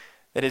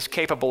that is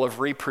capable of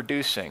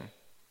reproducing.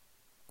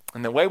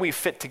 And the way we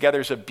fit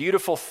together is a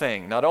beautiful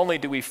thing. Not only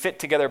do we fit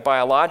together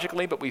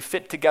biologically, but we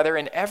fit together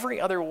in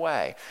every other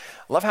way.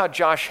 I love how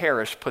Josh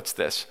Harris puts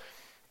this.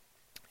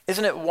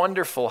 Isn't it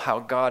wonderful how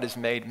God has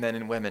made men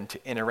and women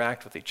to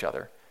interact with each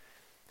other?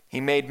 He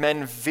made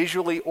men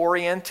visually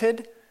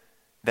oriented,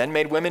 then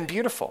made women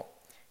beautiful.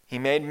 He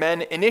made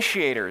men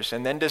initiators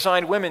and then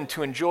designed women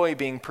to enjoy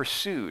being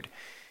pursued.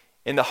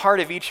 In the heart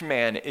of each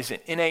man is an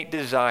innate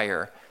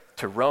desire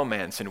to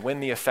romance and win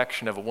the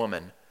affection of a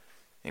woman.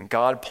 And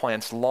God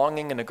plants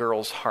longing in a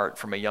girl's heart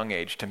from a young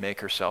age to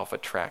make herself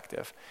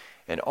attractive.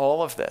 And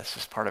all of this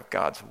is part of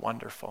God's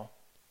wonderful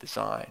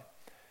design.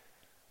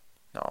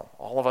 Now,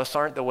 all of us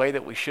aren't the way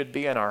that we should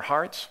be in our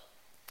hearts,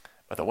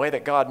 but the way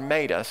that God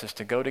made us is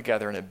to go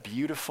together in a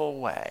beautiful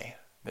way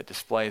that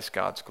displays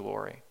God's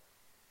glory.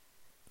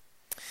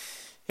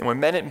 And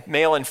when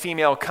male and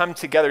female come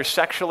together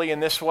sexually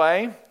in this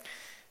way,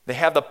 they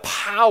have the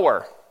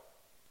power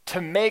to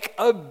make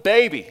a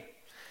baby,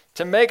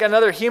 to make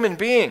another human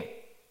being.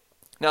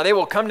 Now, they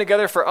will come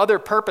together for other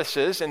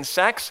purposes in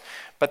sex,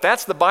 but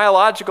that's the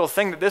biological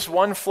thing that this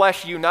one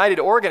flesh united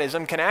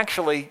organism can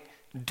actually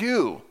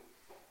do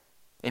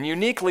and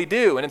uniquely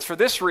do. And it's for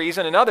this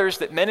reason and others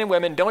that men and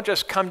women don't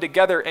just come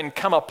together and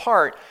come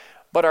apart,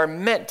 but are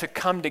meant to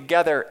come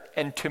together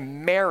and to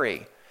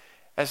marry.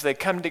 As they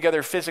come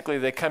together physically,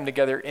 they come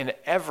together in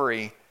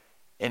every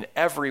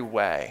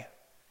way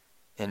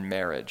in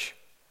marriage.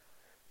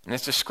 And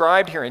it's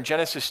described here in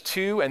Genesis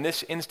 2 and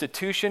this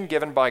institution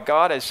given by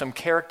God as some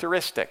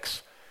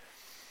characteristics.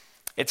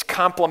 It's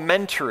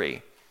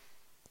complementary.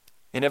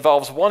 It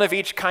involves one of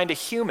each kind of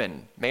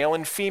human, male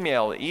and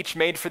female, each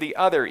made for the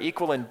other,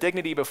 equal in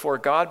dignity before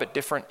God, but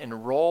different in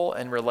role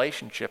and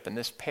relationship in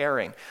this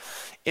pairing.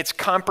 It's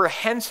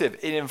comprehensive.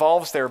 It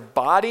involves their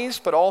bodies,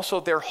 but also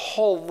their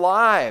whole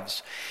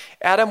lives.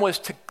 Adam was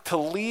to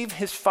leave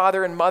his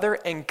father and mother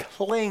and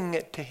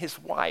cling to his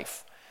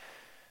wife.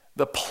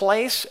 The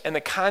place and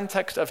the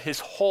context of his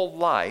whole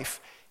life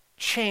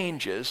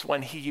changes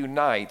when he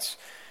unites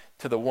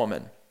to the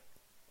woman.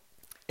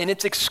 And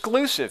it's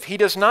exclusive. He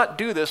does not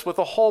do this with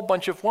a whole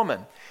bunch of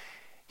women.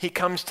 He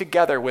comes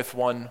together with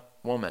one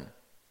woman.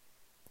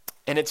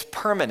 And it's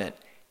permanent.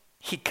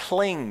 He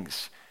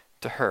clings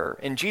to her.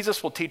 And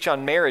Jesus will teach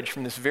on marriage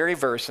from this very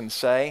verse and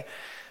say,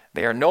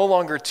 they are no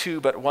longer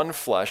two but one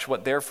flesh.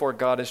 What therefore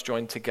God has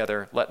joined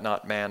together, let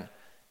not man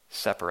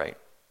separate.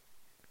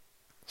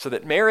 So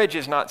that marriage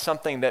is not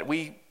something that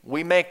we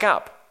make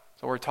up.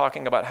 So we're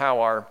talking about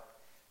how our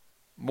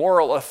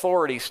moral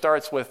authority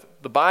starts with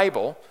the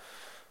Bible.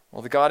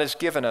 Well, God has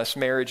given us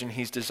marriage and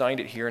he's designed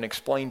it here and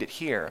explained it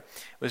here.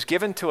 It was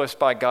given to us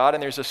by God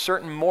and there's a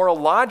certain moral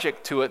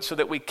logic to it so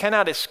that we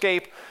cannot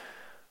escape,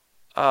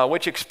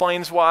 which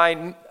explains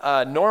why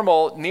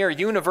normal, near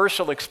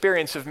universal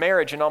experience of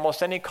marriage in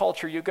almost any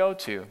culture you go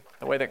to,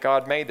 the way that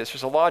God made this,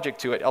 there's a logic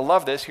to it. I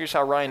love this. Here's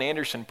how Ryan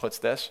Anderson puts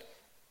this.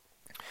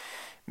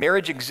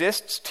 Marriage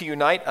exists to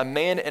unite a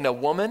man and a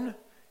woman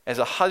as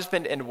a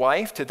husband and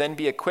wife to then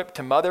be equipped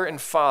to mother and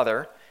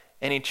father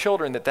any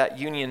children that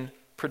union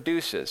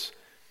produces.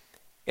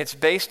 It's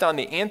based on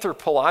the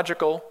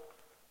anthropological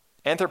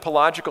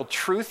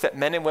truth that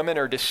men and women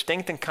are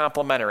distinct and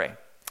complementary.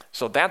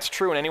 So that's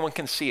true and anyone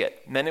can see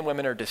it. Men and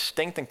women are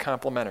distinct and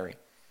complementary.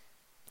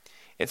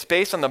 It's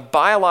based on the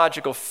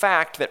biological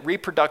fact that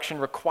reproduction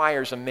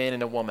requires a man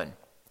and a woman.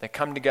 They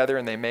come together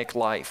and they make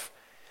life.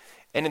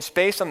 And it's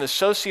based on the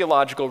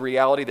sociological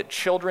reality that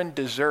children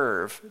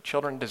deserve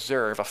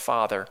a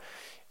father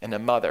and a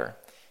mother.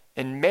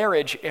 And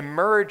marriage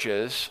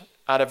emerges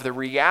out of the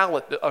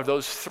reality of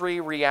those three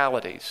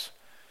realities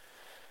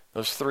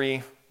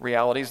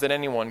that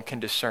anyone can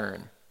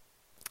discern,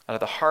 out of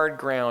the hard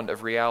ground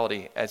of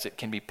reality as it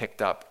can be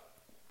picked up.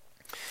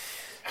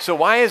 So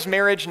why is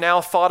marriage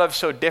now thought of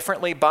so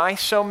differently by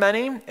so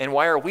many? And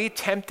why are we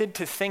tempted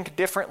to think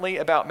differently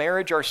about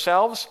marriage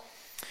ourselves?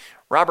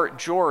 Robert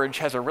George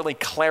has a really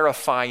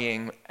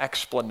clarifying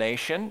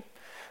explanation,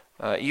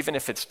 even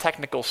if it's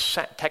technical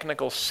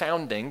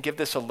sounding. Give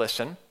this a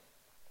listen.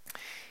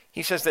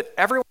 He says that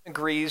everyone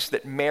agrees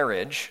that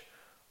marriage,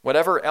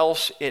 whatever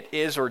else it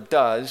is or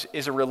does,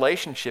 is a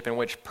relationship in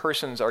which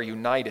persons are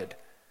united.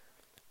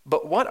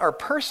 But what are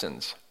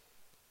persons?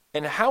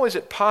 And how is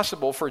it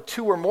possible for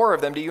two or more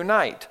of them to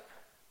unite?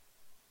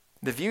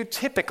 The view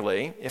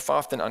typically, if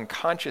often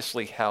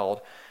unconsciously held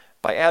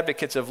by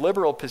advocates of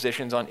liberal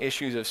positions on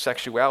issues of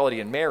sexuality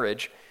and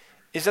marriage,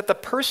 is that the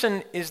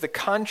person is the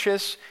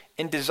conscious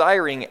and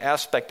desiring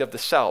aspect of the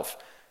self.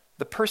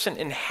 The person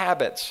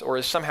inhabits or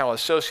is somehow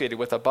associated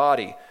with a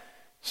body,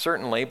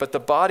 certainly, but the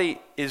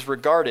body is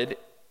regarded,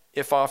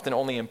 if often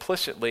only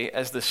implicitly,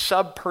 as the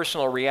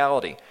subpersonal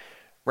reality,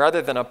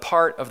 rather than a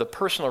part of the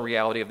personal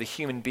reality of the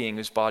human being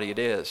whose body it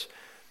is.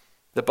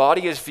 The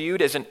body is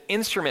viewed as an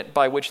instrument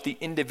by which the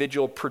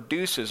individual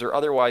produces or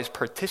otherwise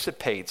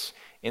participates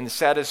in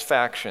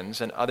satisfactions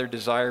and other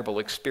desirable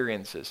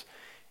experiences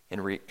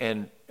and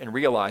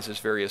realizes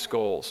various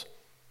goals.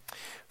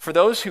 For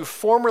those who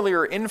formally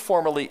or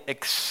informally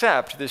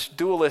accept this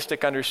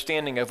dualistic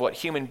understanding of what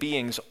human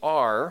beings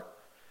are,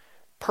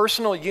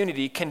 personal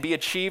unity cannot be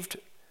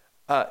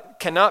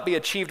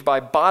achieved by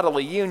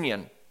bodily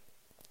union.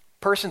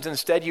 Persons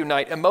instead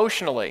unite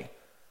emotionally,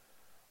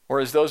 or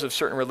as those of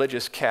certain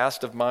religious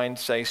caste of mind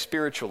say,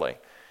 spiritually.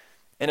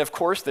 And of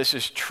course, this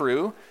is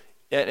true.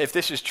 And if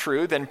this is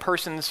true, then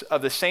persons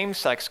of the same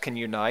sex can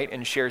unite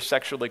and share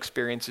sexual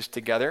experiences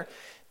together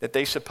that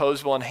they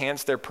suppose will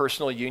enhance their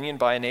personal union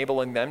by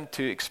enabling them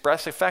to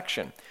express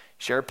affection,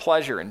 share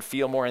pleasure, and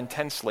feel more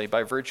intensely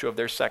by virtue of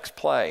their sex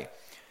play.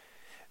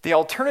 The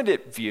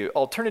alternative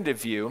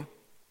view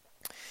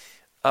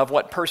of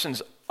what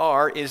persons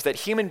are is that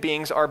human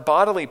beings are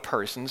bodily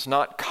persons,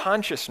 not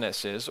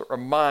consciousnesses or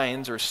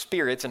minds or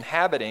spirits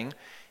inhabiting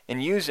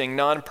and using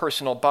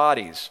non-personal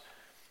bodies.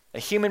 A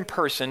human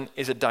person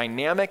is a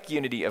dynamic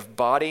unity of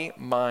body,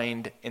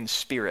 mind, and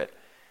spirit.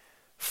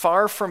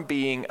 Far from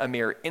being a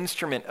mere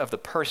instrument of the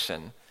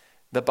person,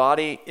 the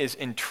body is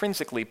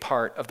intrinsically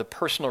part of the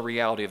personal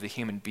reality of the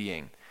human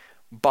being.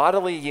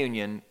 Bodily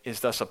union is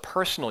thus a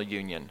personal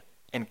union,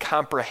 and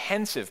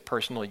comprehensive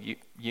personal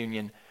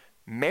union,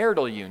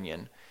 marital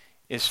union,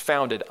 is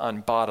founded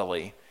on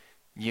bodily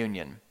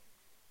union.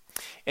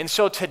 And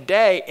so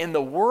today, in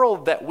the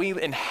world that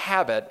we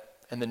inhabit,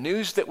 and the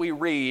news that we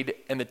read,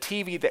 and the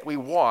TV that we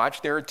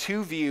watch, there are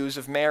two views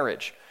of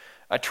marriage.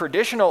 A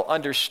traditional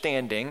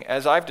understanding,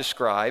 as I've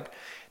described,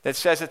 that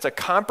says it's a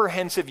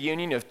comprehensive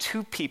union of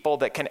two people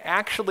that can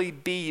actually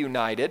be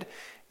united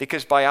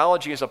because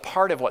biology is a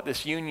part of what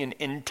this union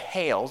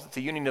entails. It's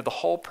a union of the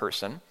whole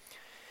person.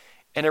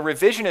 And a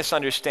revisionist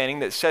understanding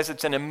that says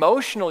it's an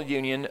emotional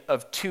union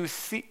of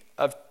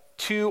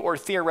two or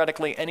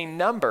theoretically any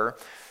number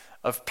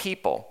of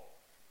people.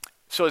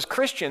 So as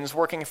Christians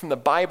working from the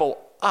Bible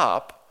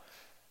up,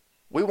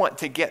 we want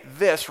to get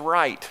this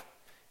right.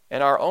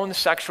 And our own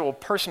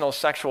personal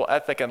sexual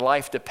ethic and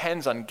life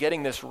depends on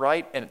getting this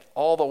right and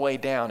all the way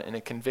down in a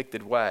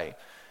convicted way.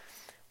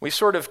 We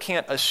sort of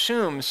can't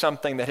assume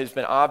something that has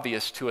been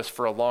obvious to us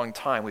for a long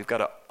time. We've got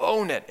to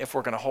own it if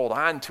we're going to hold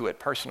on to it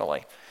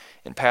personally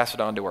and pass it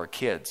on to our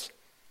kids.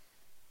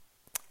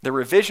 The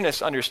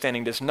revisionist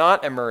understanding does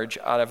not emerge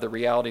out of the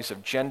realities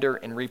of gender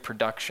and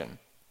reproduction.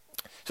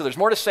 So there's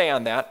more to say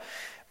on that,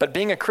 but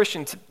being a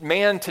Christian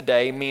man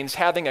today means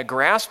having a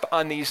grasp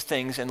on these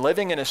things and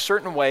living in a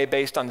certain way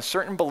based on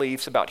certain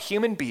beliefs about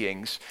human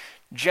beings,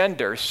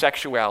 gender,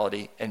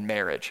 sexuality, and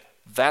marriage.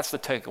 That's the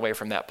takeaway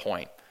from that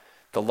point.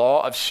 The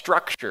law of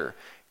structure.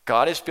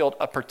 God has built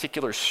a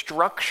particular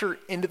structure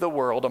into the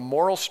world, a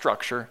moral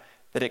structure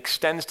that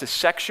extends to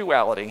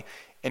sexuality,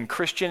 and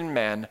Christian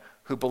men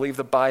who believe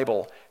the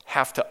Bible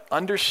have to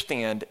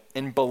understand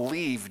and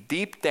believe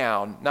deep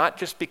down, not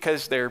just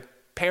because their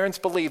parents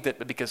believed it,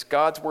 but because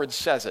God's word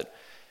says it,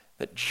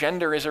 that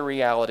gender is a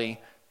reality,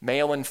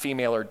 male and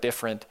female are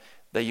different,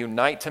 they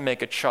unite to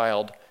make a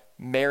child,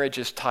 marriage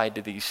is tied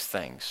to these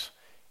things.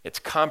 It's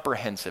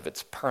comprehensive,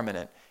 it's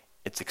permanent,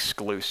 it's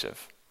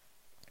exclusive,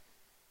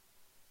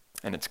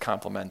 and it's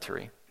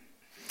complementary.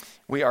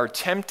 We are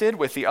tempted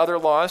with the other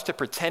laws to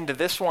pretend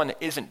this one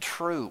isn't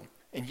true,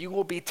 and you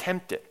will be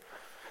tempted.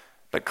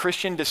 But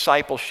Christian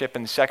discipleship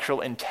and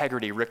sexual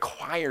integrity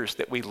requires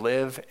that we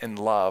live and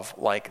love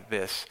like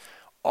this.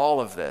 All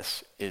of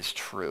this is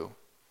true.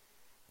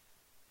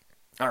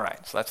 All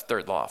right, so that's the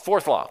third law.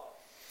 Fourth law,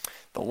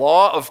 the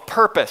law of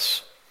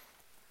purpose.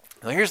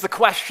 Now here's the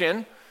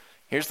question.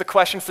 Here's the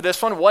question for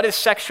this one. What is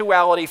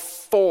sexuality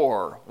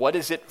for? What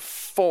is it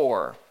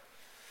for?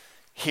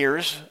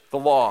 Here's the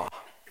law.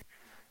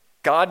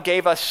 God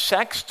gave us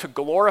sex to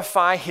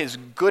glorify his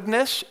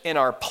goodness in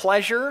our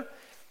pleasure,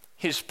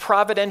 his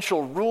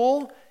providential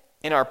rule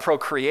in our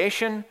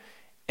procreation,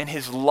 and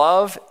his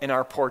love in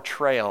our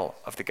portrayal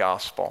of the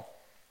gospel.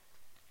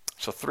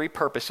 So 3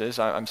 purposes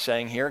I'm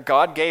saying here.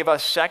 God gave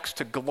us sex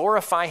to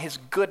glorify his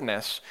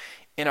goodness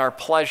in our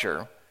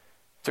pleasure,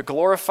 to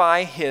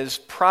glorify his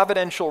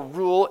providential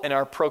rule in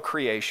our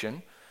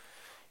procreation,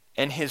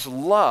 and his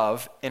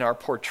love in our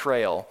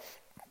portrayal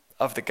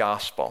of the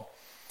gospel.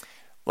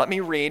 Let me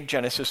read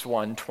Genesis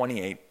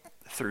 1:28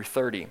 through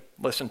 30.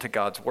 Listen to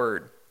God's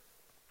word.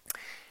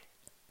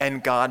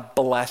 And God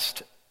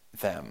blessed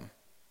them,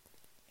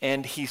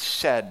 and he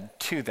said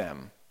to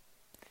them,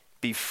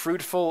 be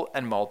fruitful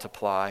and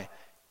multiply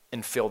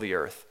and fill the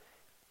earth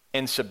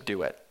and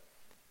subdue it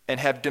and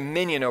have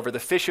dominion over the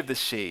fish of the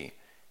sea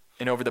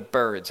and over the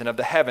birds and of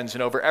the heavens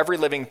and over every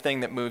living thing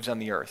that moves on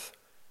the earth.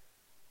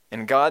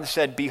 And God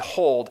said,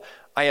 behold,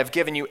 I have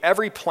given you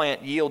every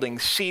plant yielding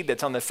seed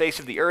that's on the face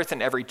of the earth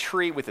and every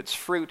tree with its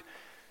fruit.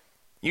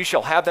 You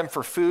shall have them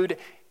for food,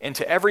 and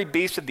to every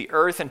beast of the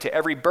earth and to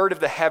every bird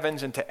of the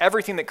heavens and to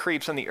everything that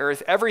creeps on the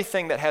earth,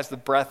 everything that has the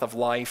breath of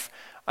life,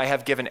 I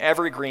have given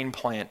every green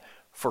plant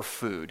for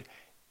food.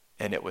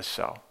 And it was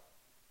so.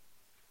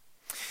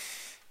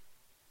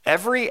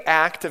 Every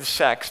act of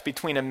sex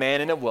between a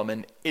man and a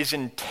woman is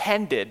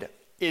intended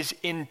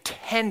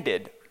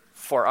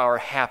for our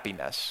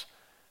happiness,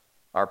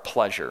 our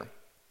pleasure.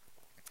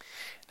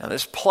 Now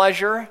this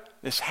pleasure,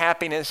 this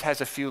happiness has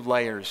a few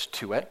layers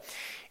to it.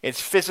 It's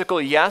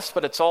physical, yes,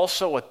 but it's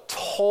also a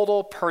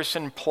total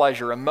person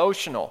pleasure,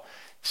 emotional,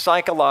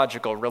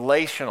 psychological,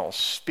 relational,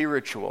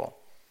 spiritual.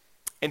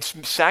 And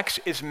sex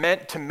is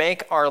meant to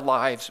make our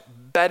lives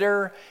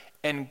better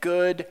and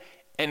good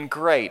and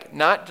great,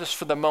 not just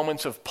for the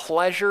moments of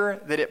pleasure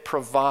that it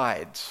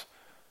provides,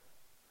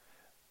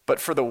 but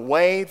for the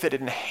way that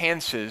it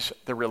enhances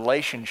the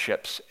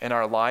relationships in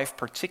our life,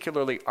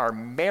 particularly our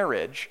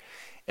marriage,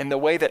 and the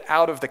way that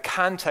out of the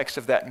context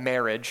of that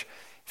marriage,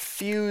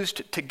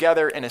 fused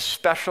together in a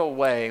special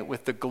way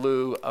with the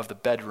glue of the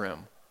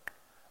bedroom,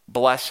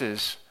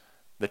 blesses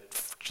the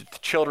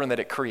children that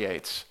it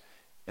creates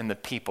and the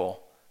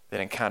people that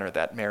encounter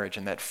that marriage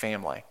and that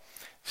family.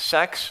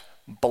 Sex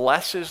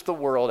blesses the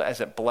world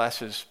as it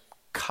blesses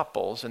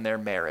couples in their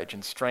marriage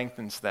and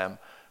strengthens them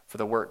for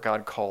the work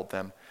God called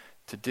them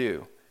to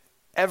do.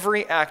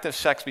 Every act of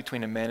sex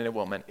between a man and a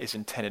woman is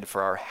intended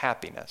for our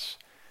happiness.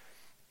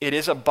 It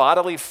is a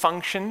bodily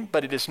function,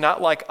 but it is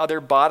not like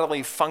other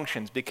bodily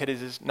functions because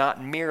it is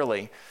not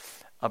merely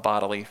a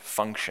bodily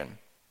function.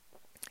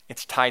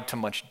 It's tied to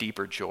much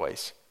deeper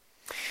joys.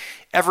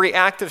 Every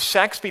act of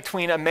sex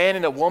between a man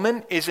and a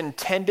woman is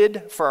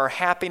intended for our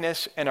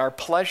happiness and our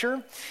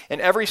pleasure.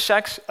 And every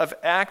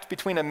act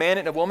between a man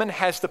and a woman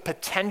has the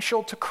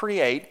potential to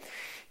create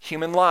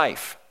human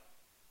life.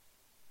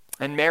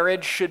 And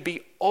marriage should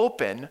be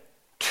open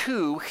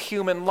to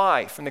human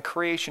life and the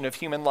creation of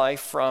human life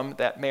from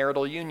that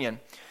marital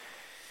union.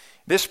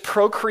 This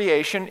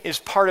procreation is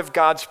part of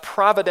God's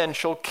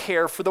providential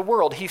care for the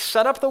world. He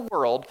set up the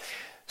world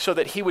so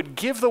that he would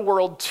give the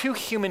world to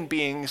human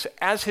beings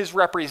as his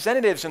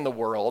representatives in the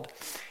world,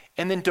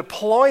 and then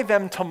deploy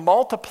them to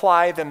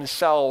multiply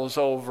themselves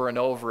over and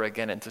over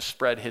again and to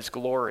spread his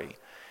glory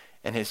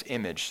and his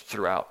image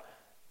throughout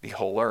the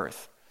whole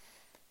earth.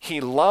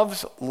 He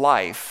loves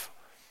life,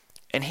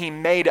 and he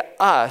made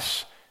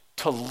us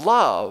to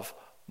love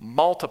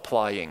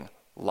multiplying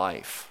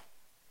life.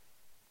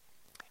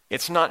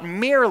 It's not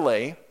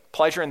merely,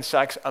 pleasure and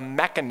sex, a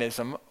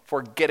mechanism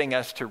for getting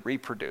us to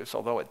reproduce,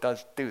 although it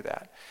does do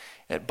that.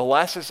 It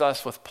blesses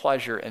us with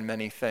pleasure in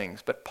many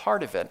things, but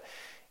part of it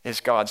is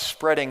God's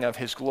spreading of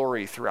his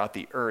glory throughout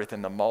the earth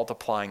and the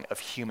multiplying of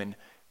human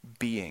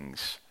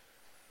beings.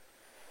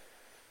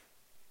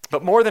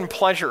 But more than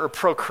pleasure or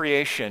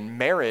procreation,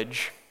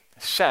 marriage,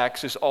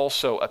 sex, is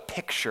also a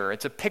picture.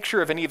 It's a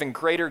picture of an even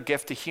greater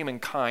gift to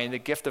humankind, the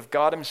gift of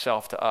God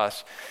himself to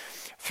us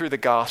through the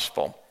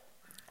gospel.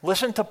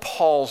 Listen to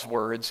Paul's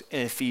words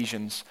in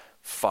Ephesians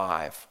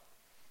 5,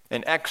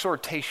 an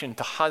exhortation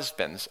to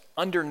husbands,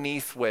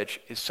 underneath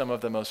which is some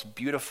of the most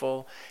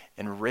beautiful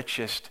and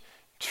richest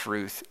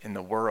truth in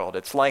the world.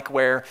 It's like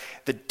where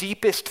the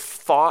deepest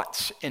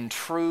thoughts and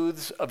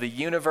truths of the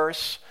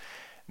universe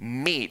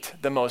meet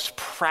the most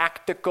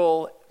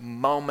practical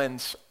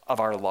moments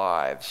of our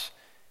lives.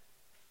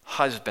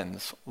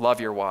 Husbands, love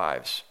your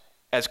wives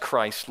as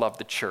Christ loved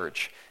the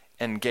church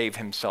and gave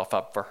himself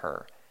up for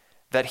her,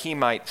 that he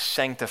might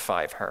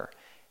sanctify her,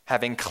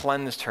 having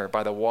cleansed her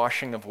by the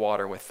washing of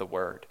water with the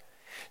word,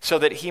 so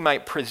that he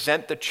might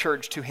present the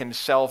church to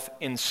himself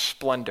in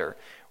splendor,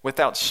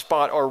 without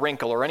spot or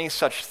wrinkle or any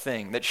such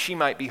thing, that she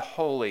might be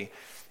holy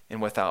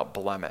and without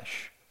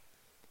blemish.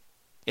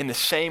 In the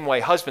same way,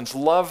 husbands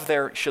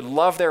should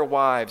love their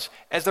wives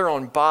as their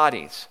own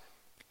bodies.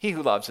 He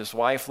who loves his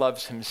wife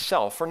loves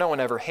himself, for no one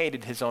ever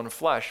hated his own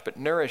flesh, but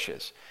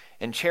nourishes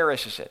and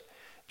cherishes it,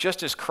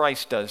 just as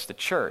Christ does the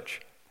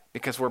church,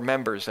 because we're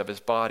members of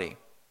his body.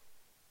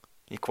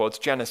 He quotes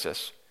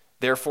Genesis,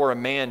 "Therefore a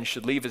man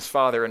should leave his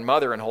father and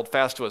mother and hold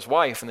fast to his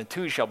wife, and the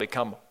two shall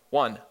become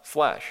one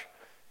flesh."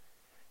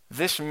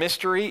 This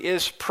mystery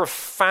is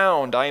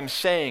profound. I am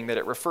saying that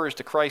it refers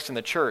to Christ and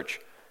the church.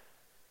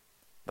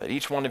 Let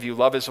each one of you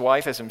love his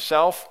wife as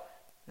himself,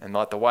 and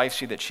let the wife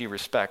see that she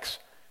respects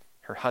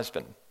her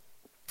husband.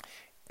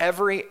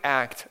 Every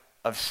act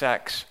of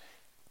sex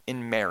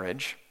in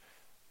marriage,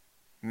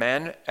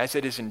 men, as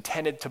it is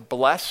intended to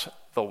bless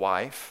the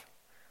wife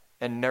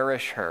and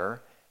nourish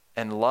her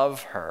and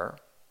love her,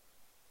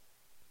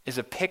 is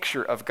a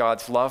picture of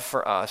God's love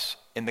for us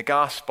in the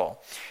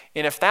gospel.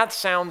 And if that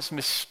sounds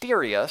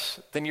mysterious,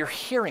 then you're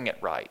hearing it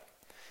right.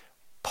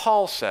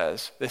 Paul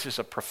says this is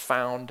a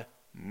profound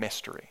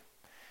mystery.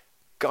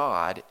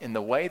 God, in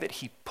the way that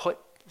he put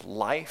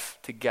life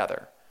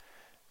together,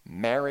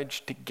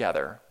 marriage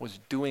together, was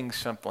doing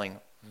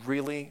something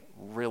really,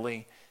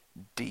 really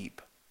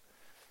deep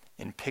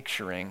in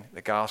picturing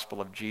the gospel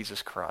of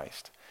Jesus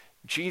Christ.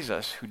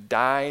 Jesus, who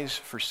dies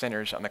for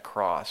sinners on the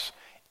cross,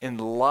 in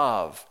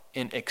love,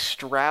 in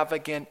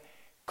extravagant,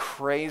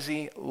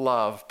 crazy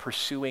love,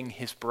 pursuing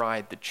his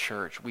bride, the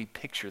church. We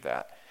picture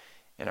that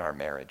in our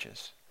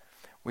marriages.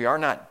 We are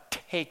not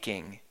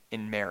taking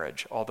in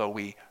marriage, although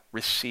we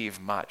receive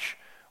much.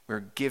 We're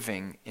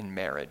giving in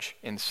marriage,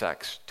 in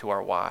sex, to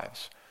our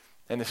wives.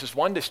 And this is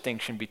one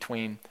distinction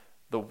between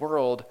the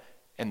world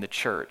and the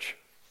church,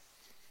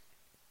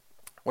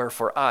 where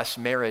for us,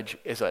 marriage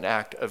is an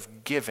act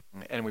of giving,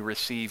 and we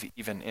receive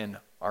even in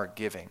our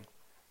giving.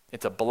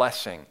 It's a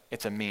blessing.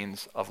 It's a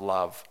means of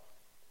love.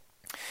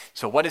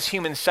 So what is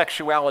human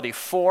sexuality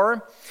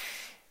for?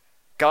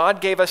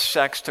 God gave us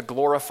sex to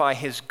glorify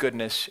his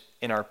goodness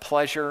in our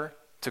pleasure,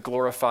 to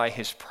glorify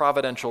his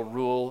providential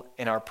rule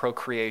in our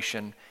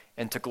procreation,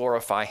 and to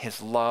glorify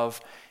his love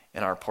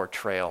in our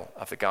portrayal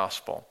of the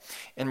gospel.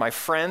 And my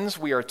friends,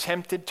 we are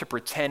tempted to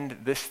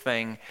pretend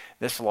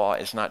this law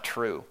is not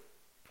true.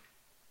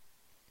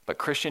 But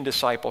Christian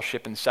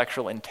discipleship and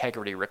sexual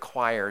integrity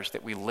requires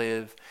that we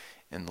live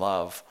and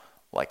love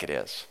like it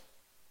is.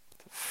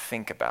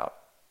 Think about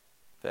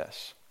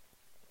this.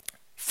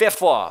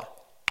 Fifth law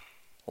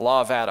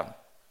of Adam.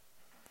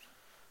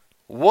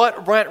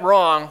 What went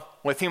wrong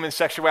with human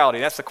sexuality?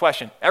 That's the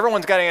question.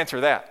 Everyone's got to answer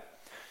that.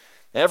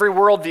 Every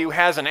worldview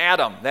has an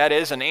Adam, that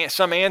is,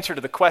 some answer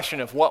to the question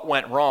of what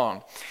went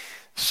wrong.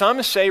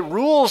 Some say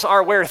rules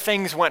are where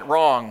things went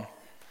wrong.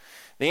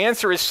 The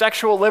answer is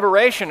sexual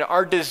liberation.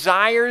 Our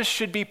desires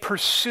should be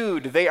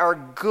pursued. They are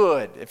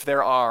good if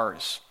they're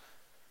ours.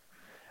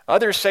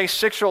 Others say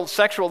sexual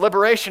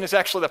liberation is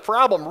actually the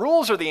problem.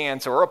 Rules are the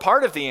answer, or a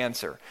part of the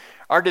answer.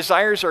 Our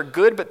desires are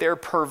good, but they're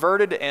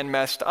perverted and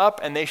messed up,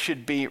 and they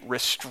should be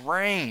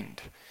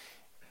restrained.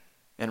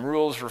 And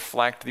rules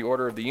reflect the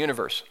order of the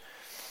universe.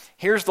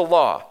 Here's the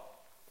law.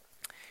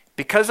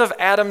 Because of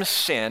Adam's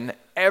sin,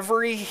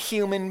 every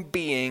human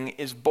being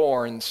is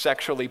born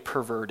sexually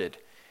perverted,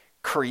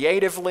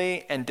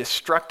 creatively and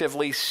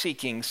destructively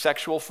seeking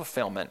sexual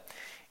fulfillment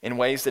in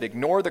ways that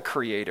ignore the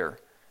Creator,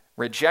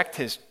 reject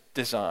his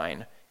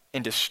design,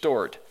 and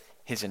distort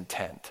his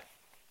intent.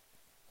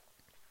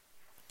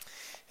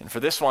 And for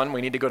this one,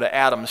 we need to go to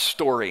Adam's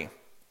story.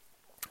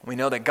 We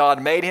know that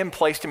God made him,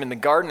 placed him in the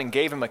garden, and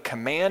gave him a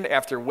command,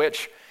 after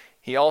which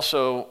he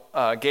also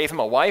gave him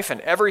a wife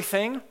and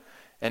everything,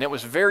 and it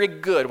was very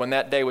good when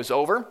that day was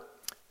over.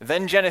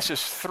 Then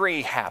Genesis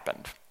 3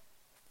 happened.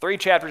 3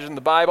 chapters in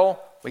the Bible,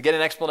 we get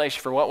an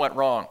explanation for what went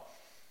wrong.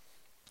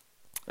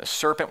 The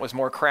serpent was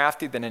more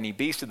crafty than any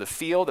beast of the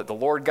field that the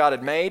Lord God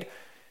had made,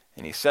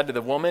 and he said to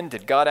the woman,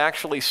 did God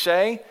actually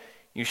say,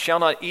 you shall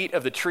not eat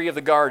of the tree of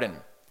the garden?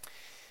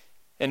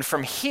 And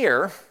from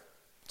here,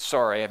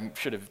 sorry, I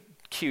should have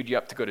queued you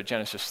up to go to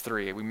Genesis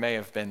 3.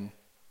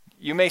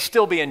 You may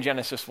still be in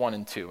Genesis 1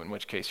 and 2, in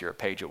which case you're a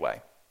page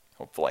away,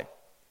 hopefully.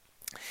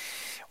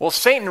 Well,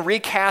 Satan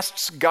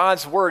recasts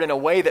God's word in a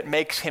way that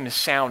makes him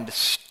sound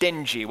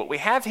stingy. What we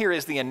have here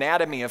is the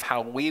anatomy of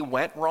how we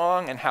went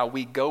wrong and how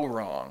we go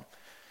wrong.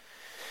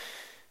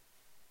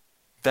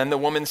 Then the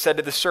woman said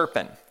to the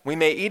serpent, we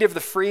may eat of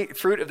the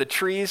fruit of the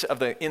trees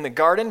in the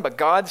garden, but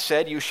God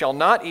said, you shall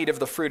not eat of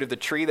the fruit of the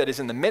tree that is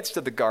in the midst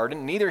of the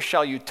garden, neither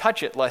shall you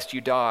touch it, lest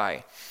you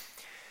die.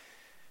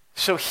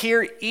 So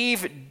here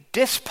Eve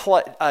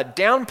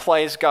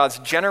downplays God's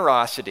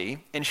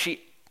generosity, and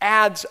she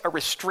adds a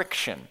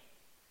restriction.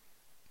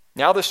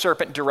 Now the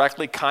serpent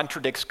directly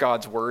contradicts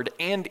God's word,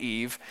 and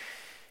Eve,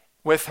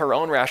 with her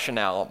own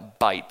rationale,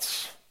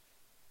 bites.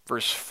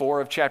 Verse 4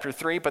 of chapter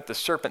 3, but the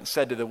serpent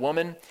said to the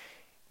woman,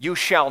 you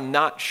shall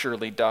not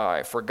surely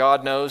die, for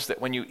God knows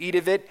that when you eat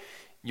of it,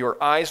 your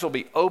eyes will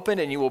be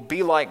opened and you will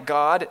be like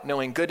God,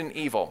 knowing good and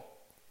evil.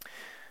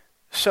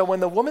 So when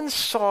the woman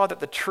saw that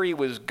the tree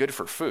was good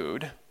for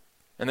food,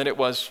 and that it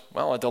was,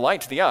 a delight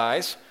to the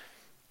eyes,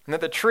 and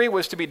that the tree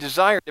was to be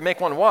desired to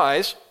make one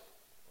wise,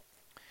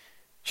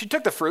 she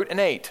took the fruit and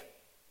ate.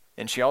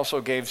 And she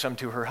also gave some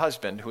to her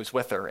husband who was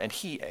with her, and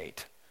he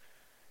ate.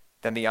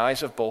 Then the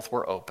eyes of both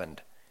were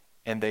opened,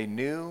 and they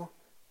knew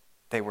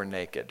they were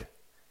naked.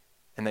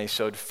 And they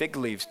sewed fig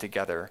leaves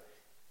together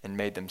and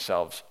made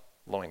themselves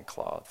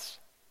loincloths.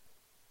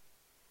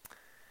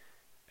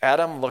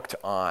 Adam looked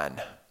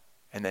on,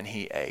 and then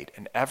he ate.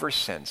 And ever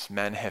since,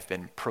 men have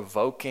been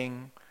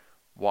provoking,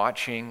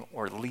 watching,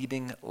 or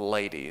leading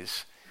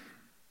ladies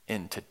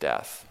into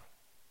death.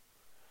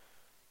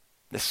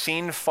 The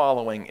scene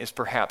following is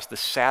perhaps the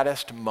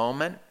saddest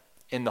moment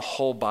in the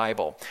whole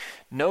Bible.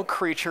 No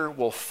creature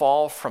will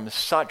fall from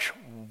such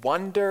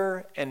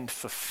wonder and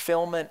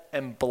fulfillment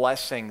and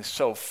blessing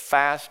so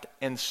fast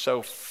and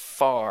so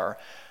far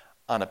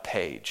on a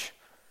page.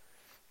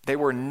 They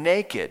were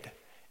naked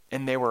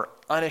and they were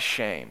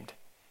unashamed.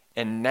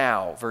 And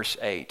now, verse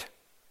 8,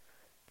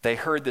 they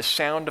heard the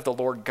sound of the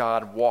Lord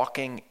God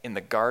walking in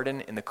the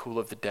garden in the cool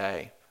of the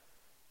day.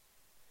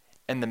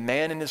 And the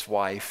man and his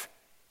wife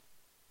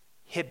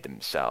hid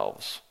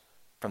themselves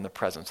from the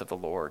presence of the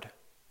Lord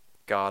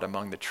God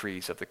among the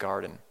trees of the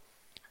garden.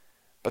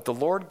 But the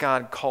Lord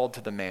God called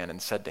to the man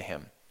and said to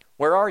him,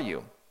 where are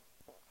you?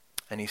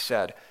 And he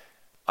said,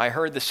 I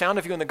heard the sound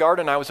of you in the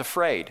garden, I was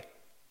afraid,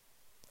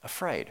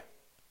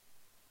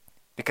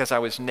 because I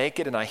was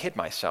naked and I hid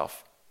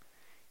myself.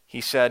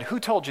 He said, who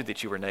told you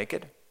that you were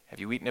naked? Have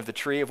you eaten of the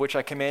tree of which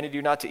I commanded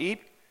you not to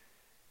eat?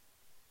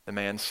 The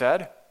man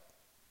said,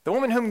 the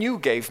woman whom you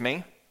gave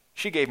me,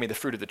 she gave me the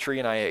fruit of the tree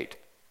and I ate.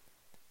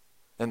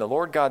 Then the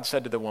Lord God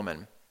said to the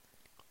woman,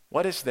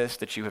 what is this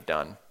that you have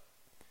done?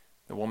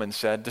 The woman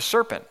said, the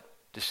serpent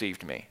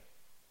deceived me,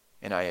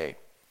 and I ate.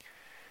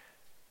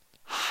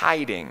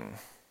 Hiding,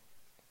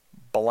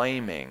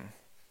 blaming,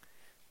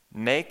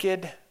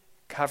 naked,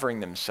 covering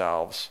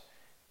themselves,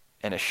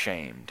 and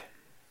ashamed.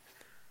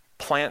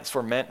 Plants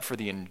were meant for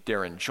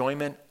their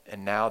enjoyment,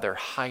 and now they're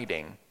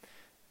hiding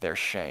their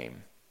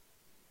shame.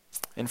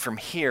 And from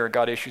here,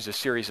 God issues a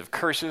series of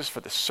curses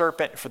for the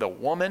serpent, for the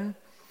woman,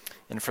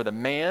 and for the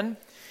man.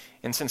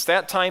 And since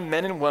that time,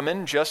 men and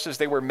women, just as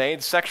they were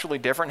made sexually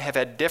different, have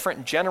had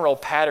different general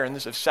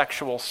patterns of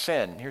sexual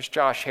sin. Here's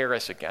Josh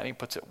Harris again. He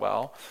puts it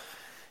well.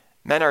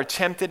 Men are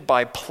tempted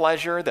by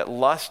pleasure that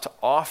lust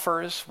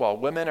offers, while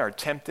women are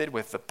tempted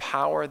with the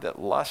power that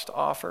lust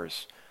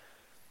offers.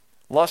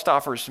 Lust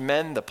offers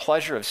men the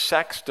pleasure of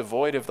sex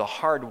devoid of the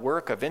hard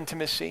work of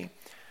intimacy.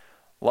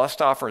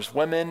 Lust offers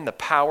women the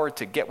power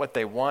to get what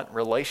they want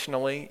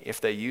relationally if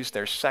they use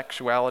their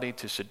sexuality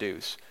to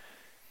seduce.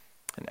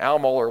 And Al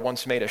Mohler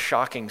once made a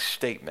shocking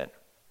statement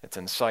that's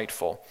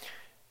insightful.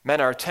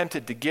 Men are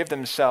tempted to give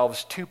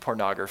themselves to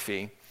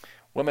pornography.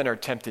 Women are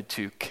tempted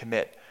to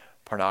commit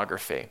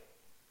pornography.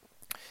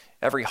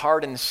 Every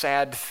hard and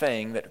sad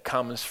thing that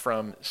comes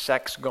from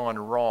sex gone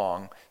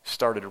wrong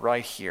started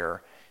right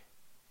here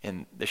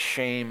in the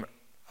shame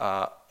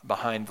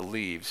behind the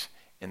leaves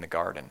in the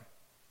garden.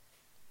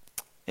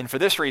 And for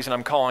this reason,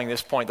 I'm calling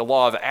this point the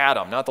law of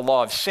Adam, not the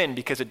law of sin,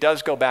 because it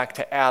does go back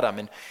to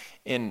Adam.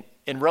 And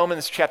in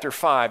Romans chapter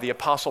 5, the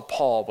Apostle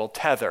Paul will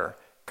tether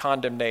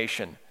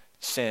condemnation,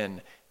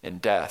 sin,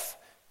 and death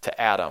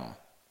to Adam,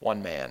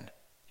 one man,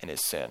 and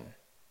his sin.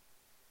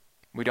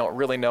 We don't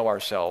really know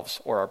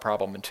ourselves or our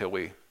problem until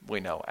we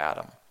know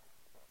Adam.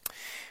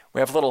 We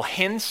have little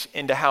hints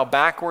into how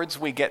backwards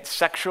we get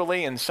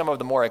sexually in some of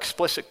the more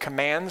explicit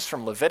commands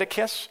from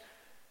Leviticus.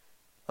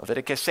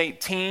 Leviticus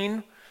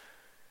 18,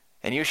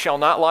 and you shall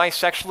not lie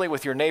sexually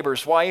with your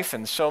neighbor's wife,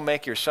 and so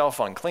make yourself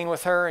unclean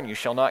with her, and you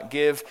shall not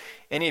give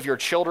any of your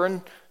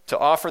children to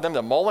offer them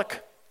to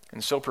Moloch,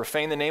 and so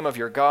profane the name of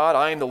your God.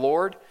 I am the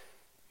Lord.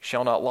 You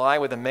shall not lie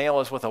with a male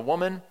as with a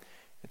woman.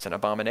 It's an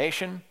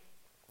abomination.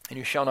 And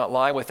you shall not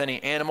lie with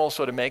any animal,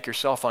 so to make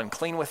yourself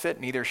unclean with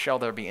it. Neither shall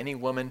there be any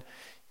woman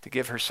to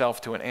give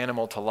herself to an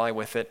animal to lie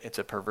with it. It's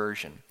a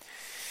perversion.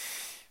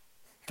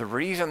 The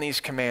reason these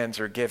commands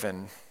are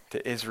given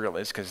to Israel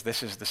is because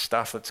this is the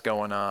stuff that's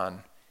going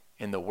on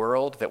in the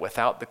world that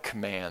without the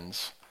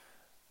commands,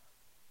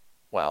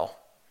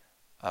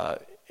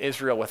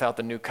 Israel without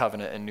the new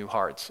covenant and new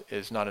hearts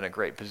is not in a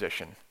great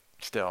position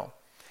still.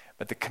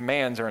 But the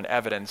commands are an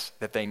evidence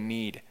that they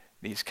need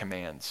these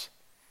commands.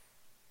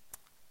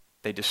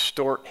 They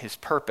distort his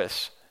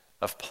purpose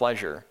of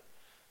pleasure.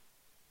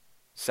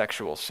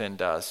 Sexual sin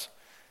does.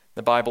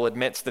 The Bible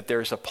admits that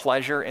there's a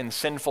pleasure in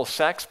sinful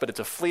sex, but it's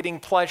a fleeting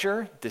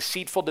pleasure,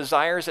 deceitful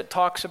desires it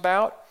talks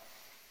about.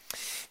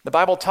 The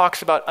Bible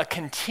talks about a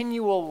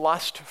continual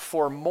lust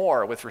for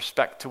more with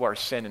respect to our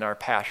sin and our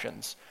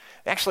passions.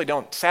 They actually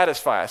don't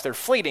satisfy us. They're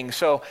fleeting.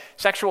 So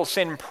sexual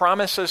sin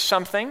promises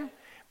something,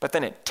 but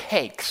then it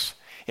takes.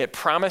 It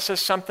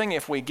promises something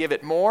if we give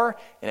it more,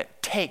 and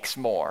it takes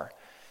more.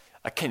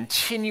 A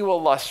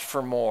continual lust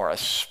for more, a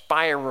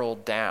spiral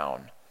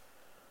down,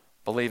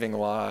 believing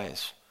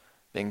lies,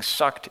 being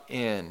sucked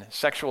in.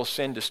 Sexual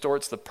sin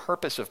distorts the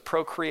purpose of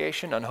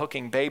procreation,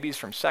 unhooking babies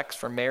from sex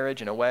for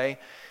marriage in a way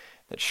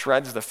that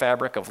shreds the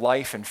fabric of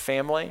life and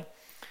family,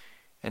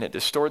 and it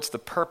distorts the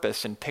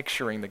purpose in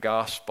picturing the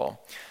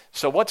gospel.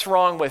 So what's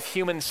wrong with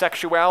human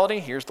sexuality?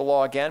 Here's the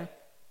law again.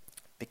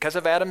 Because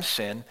of Adam's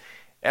sin,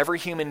 every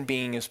human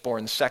being is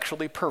born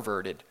sexually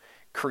perverted,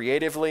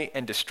 creatively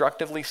and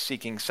destructively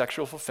seeking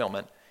sexual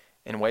fulfillment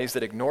in ways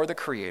that ignore the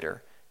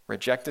Creator,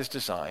 reject his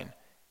design,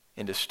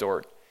 and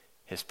distort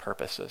his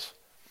purposes.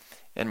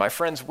 And my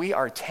friends, we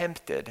are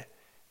tempted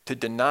to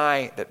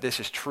deny that this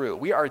is true.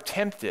 We are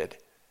tempted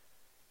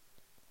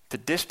to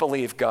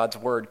disbelieve God's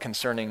word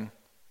concerning,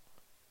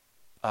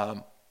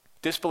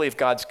 disbelieve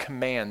God's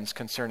commands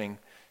concerning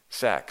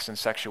sex and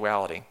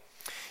sexuality.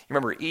 You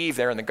remember Eve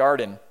there in the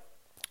garden.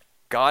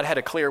 God had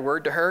a clear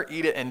word to her,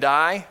 eat it and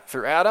die,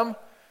 through Adam.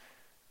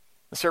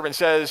 The serpent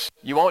says,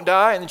 you won't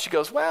die. And then she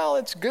goes, well,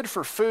 it's good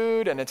for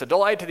food, and it's a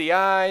delight to the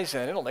eyes,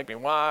 and it'll make me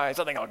wise.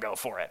 I think I'll go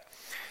for it.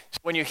 So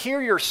when you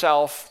hear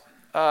yourself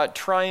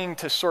trying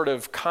to sort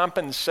of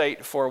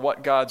compensate for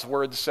what God's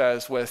word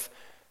says with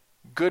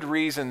good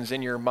reasons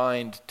in your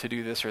mind to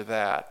do this or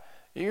that,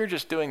 you're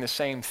just doing the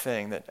same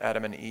thing that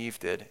Adam and Eve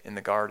did in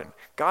the garden.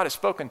 God has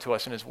spoken to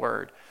us in his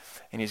word,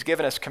 and he's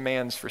given us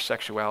commands for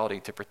sexuality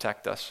to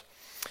protect us.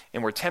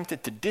 And we're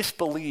tempted to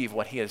disbelieve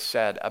what he has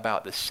said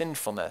about the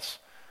sinfulness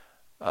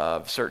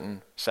of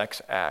certain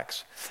sex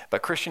acts.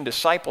 But Christian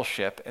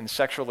discipleship and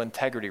sexual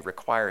integrity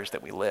requires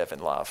that we live in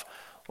love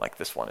like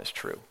this one is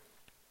true.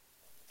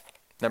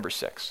 Number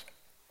 6,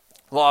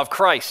 law of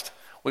Christ.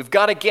 We've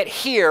got to get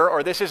here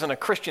or this isn't a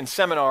Christian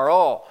seminar at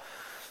all.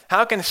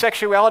 How can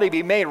sexuality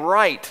be made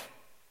right?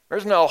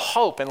 There's no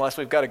hope unless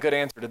we've got a good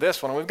answer to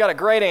this one. We've got a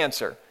great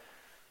answer.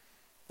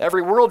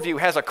 Every worldview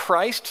has a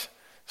Christ,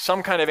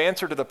 some kind of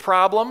answer to the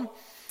problem.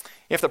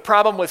 If the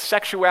problem with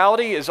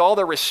sexuality is all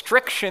the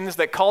restrictions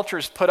that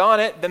cultures put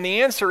on it, then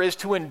the answer is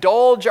to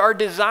indulge our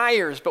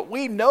desires. But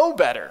we know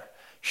better.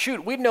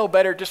 Shoot, we'd know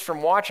better just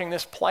from watching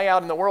this play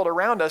out in the world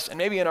around us and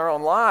maybe in our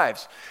own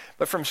lives.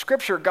 But from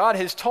Scripture, God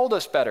has told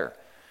us better.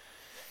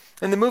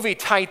 In the movie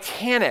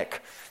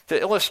Titanic, to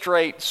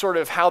illustrate sort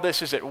of how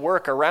this is at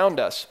work around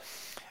us,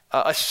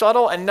 a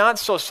subtle and not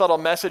so subtle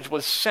message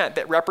was sent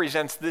that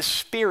represents this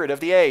spirit of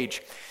the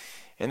age.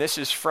 And this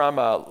is from,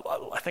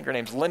 I think her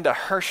name's Linda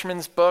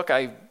Hirschman's book.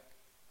 I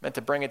meant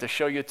to bring it to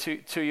show you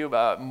to you.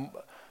 I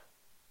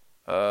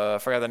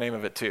forgot the name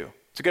of it too.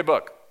 It's a good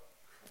book.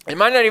 It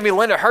might not even be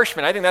Linda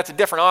Hirschman. I think that's a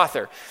different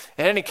author.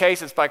 In any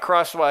case, it's by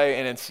Crossway,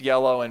 and it's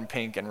yellow and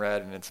pink and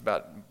red, and it's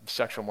about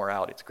sexual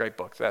morality. It's a great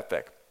book. It's that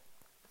thick.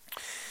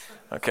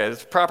 Okay,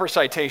 that's a proper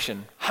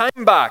citation.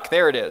 Heimbach,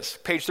 there it is,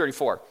 page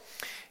 34.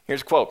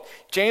 Here's a quote.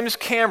 James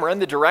Cameron,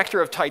 the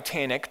director of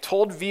Titanic,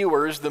 told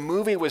viewers the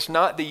movie was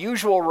not the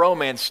usual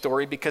romance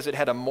story because it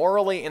had a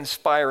morally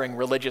inspiring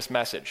religious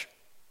message.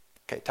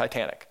 Okay,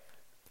 Titanic.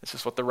 This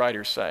is what the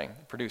writer's saying,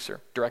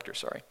 director.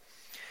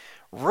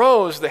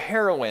 Rose, the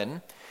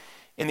heroine,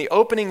 in the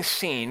opening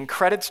scene,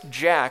 credits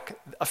Jack,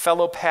 a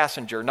fellow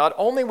passenger, not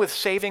only with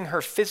saving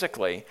her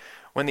physically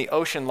when the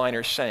ocean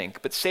liner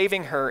sank, but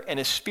saving her in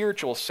a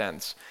spiritual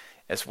sense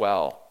as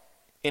well.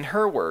 In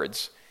her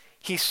words,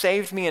 he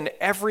saved me in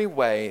every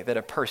way that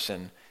a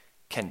person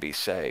can be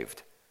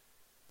saved.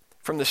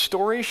 From the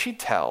story she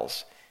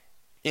tells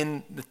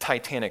in the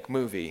Titanic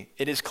movie,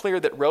 it is clear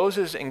that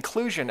Rose's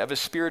inclusion of a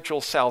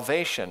spiritual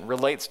salvation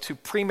relates to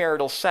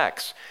premarital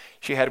sex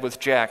she had with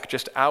Jack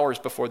just hours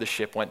before the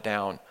ship went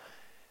down.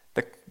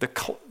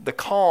 The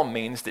calm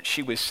means that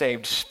she was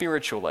saved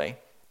spiritually,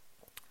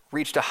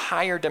 reached a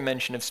higher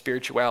dimension of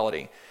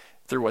spirituality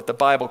through what the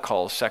Bible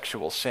calls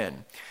sexual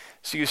sin.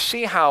 So you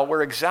see how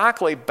we're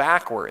exactly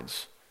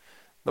backwards.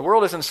 The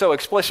world isn't so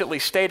explicitly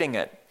stating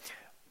it,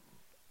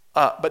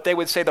 but they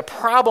would say the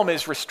problem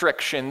is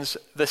restrictions.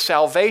 The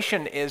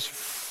salvation is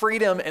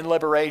freedom and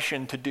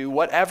liberation to do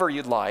whatever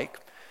you'd like.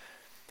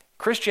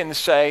 Christians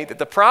say that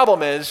the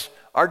problem is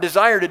our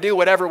desire to do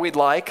whatever we'd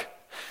like.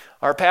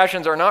 Our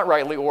passions are not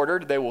rightly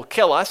ordered. They will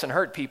kill us and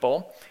hurt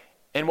people.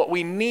 And what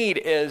we need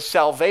is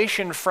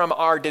salvation from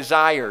our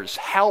desires,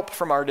 help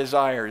from our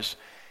desires,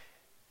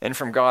 and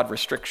from God,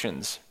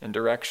 restrictions and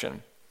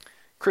direction.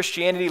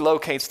 Christianity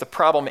locates the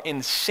problem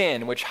in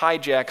sin, which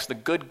hijacks the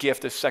good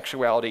gift of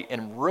sexuality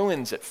and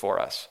ruins it for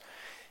us.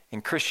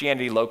 And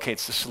Christianity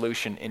locates the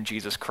solution in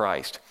Jesus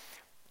Christ.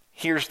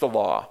 Here's the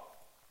law.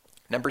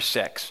 Number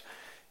 6,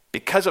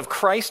 because of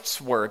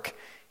Christ's work,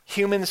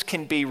 humans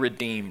can be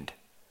redeemed,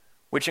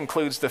 which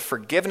includes the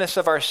forgiveness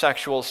of our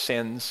sexual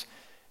sins,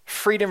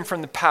 freedom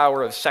from the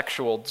power of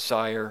sexual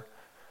desire,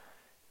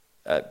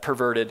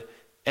 perverted,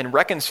 and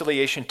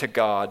reconciliation to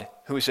God,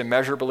 who is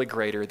immeasurably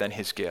greater than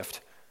his gift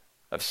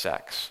of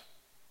sex.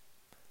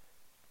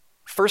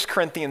 1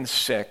 Corinthians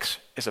 6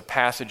 is a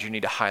passage you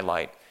need to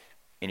highlight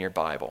in your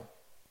Bible.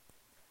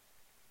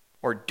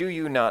 Or do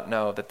you not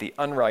know that the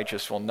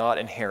unrighteous will not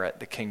inherit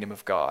the kingdom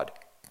of God?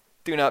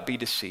 Do not be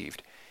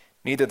deceived.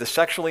 Neither the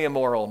sexually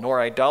immoral,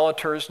 nor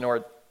idolaters,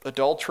 nor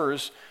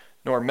adulterers,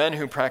 nor men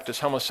who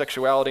practice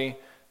homosexuality,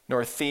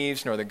 nor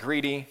thieves, nor the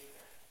greedy,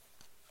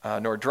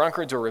 nor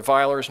drunkards or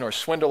revilers, nor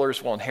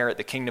swindlers will inherit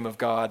the kingdom of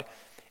God.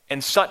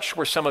 And such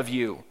were some of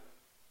you.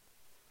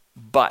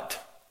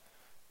 But,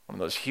 one of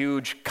those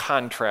huge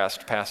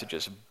contrast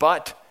passages,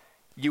 but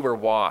you were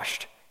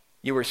washed,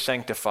 you were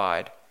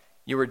sanctified,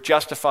 you were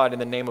justified in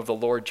the name of the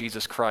Lord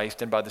Jesus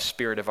Christ and by the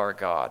Spirit of our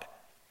God.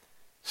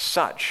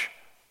 Such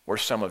were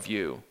some of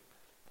you.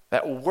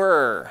 That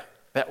were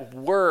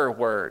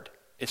word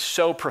is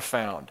so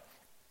profound.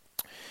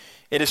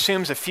 It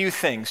assumes a few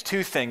things,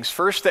 two things.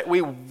 First, that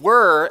we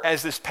were,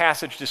 as this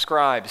passage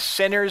describes,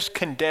 sinners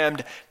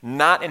condemned,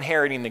 not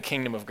inheriting the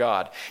kingdom of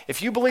God.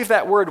 If you believe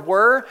that word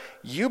were,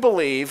 you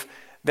believe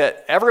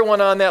that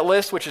everyone on that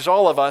list, which is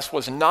all of us,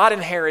 was not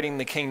inheriting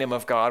the kingdom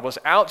of God, was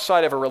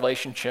outside of a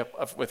relationship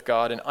with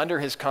God and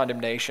under his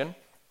condemnation.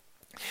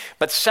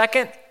 But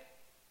second,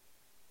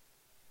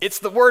 it's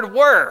the word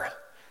were.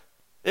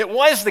 It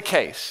was the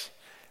case.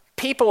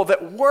 People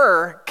that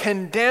were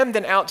condemned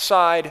and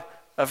outside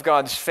of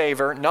God's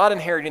favor, not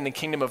inheriting the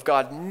kingdom of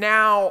God,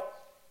 now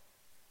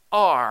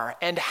are.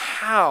 And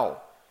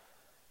how?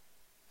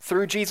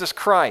 Through Jesus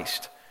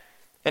Christ.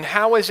 And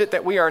how is it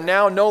that we are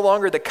now no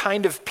longer the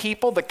kind of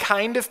people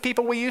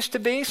we used to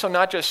be? So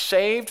not just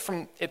saved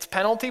from its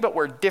penalty, but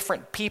we're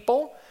different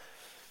people.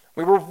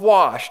 We were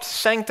washed,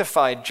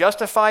 sanctified,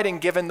 justified,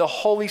 and given the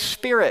Holy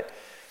Spirit.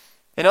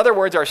 In other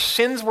words, our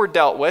sins were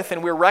dealt with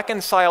and we're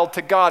reconciled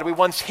to God. We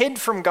once hid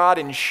from God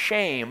in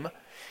shame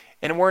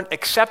and weren't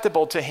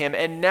acceptable to him,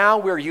 and now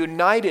we're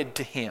united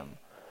to him.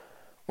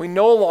 We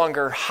no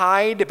longer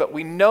hide, but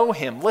we know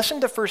him. Listen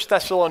to 1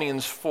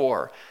 Thessalonians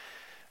 4,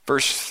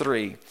 verse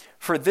 3.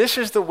 For this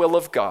is the will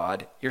of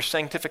God, your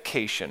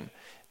sanctification,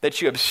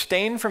 that you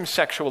abstain from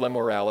sexual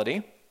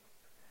immorality,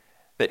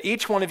 that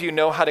each one of you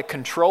know how to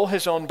control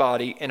his own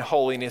body in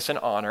holiness and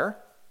honor,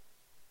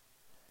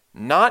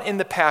 not in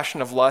the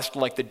passion of lust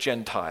like the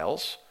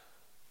Gentiles.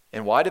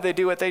 And why do they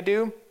do what they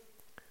do?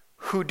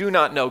 Who do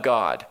not know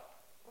God.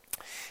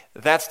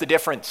 That's the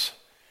difference.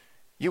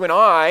 You and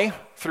I,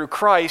 through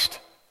Christ,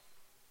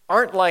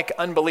 aren't like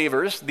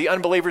unbelievers, the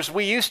unbelievers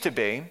we used to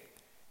be.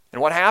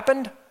 And what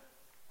happened?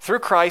 Through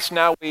Christ,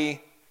 now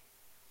we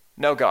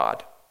know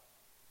God.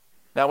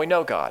 Now we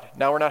know God.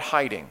 Now we're not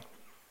hiding.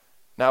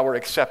 Now we're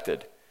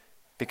accepted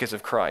because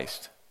of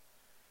Christ.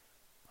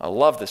 I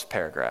love this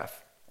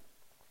paragraph.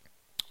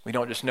 We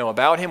don't just know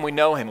about him, we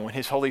know him when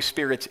his Holy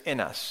Spirit's in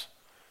us.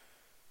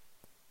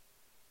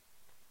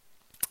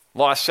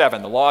 Law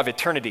 7, the law of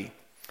eternity.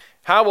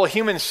 How will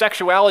human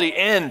sexuality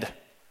end?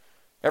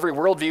 Every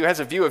worldview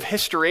has a view of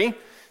history.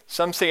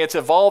 Some say it's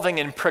evolving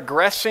and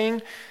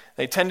progressing.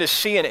 They tend to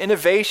see an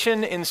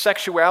innovation in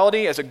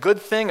sexuality as a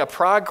good thing, a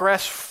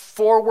progress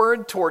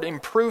forward toward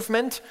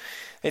improvement.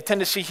 They tend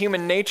to see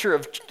human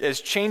nature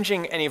as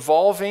changing and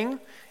evolving,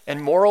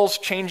 and morals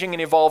changing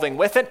and evolving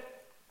with it.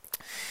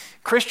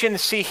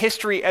 Christians see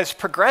history as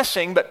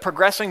progressing, but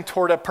progressing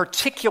toward a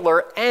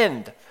particular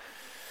end.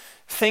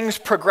 Things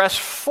progress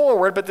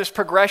forward, but this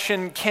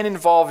progression can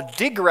involve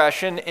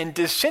digression and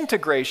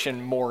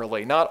disintegration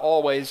morally, not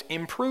always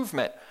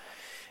improvement.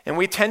 And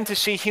we tend to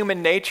see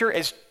human nature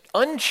as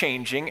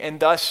unchanging, and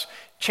thus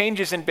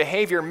changes in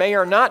behavior may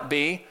or not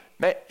be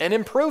an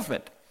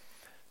improvement.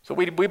 So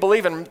we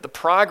believe in the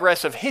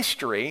progress of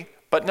history,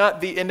 but not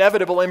the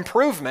inevitable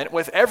improvement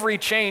with every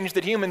change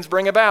that humans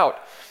bring about.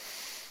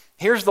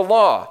 Here's the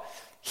law.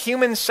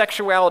 Human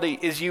sexuality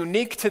is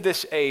unique to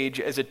this age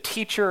as a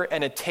teacher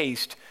and a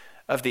taste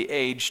of the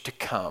age to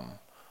come.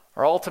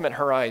 Our ultimate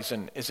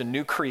horizon is a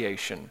new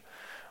creation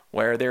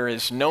where there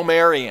is no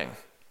marrying,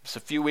 Just a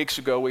few weeks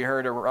ago, we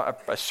heard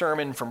a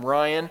sermon from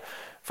Ryan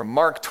from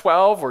Mark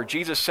 12, where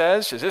Jesus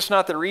says, "Is this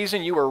not the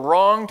reason you were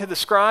wrong to the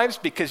scribes?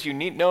 Because you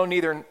know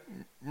neither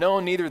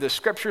the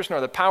scriptures nor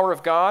the power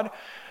of God?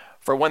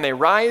 For when they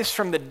rise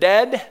from the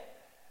dead,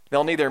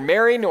 they'll neither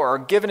marry nor are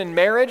given in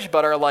marriage,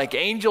 but are like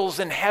angels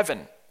in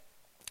heaven."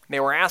 They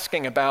were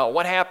asking about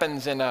what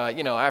happens in,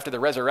 after the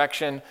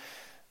resurrection.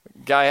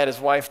 Guy had his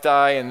wife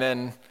die and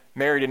then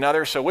married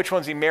another. So which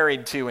one's he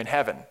married to in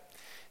heaven?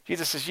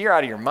 Jesus says, "You're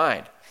out of your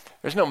mind.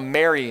 There's no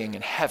marrying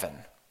in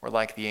heaven. We're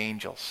like the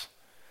angels."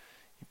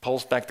 He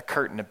pulls back the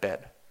curtain a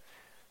bit.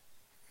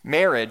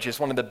 Marriage is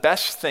one of the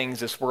best things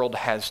this world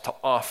has to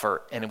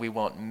offer, and we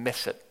won't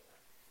miss it.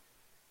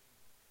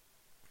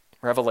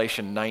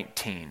 Revelation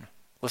 19.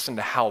 Listen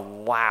to how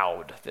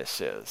loud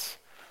this is.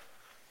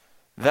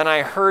 "Then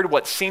I heard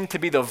what seemed to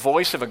be the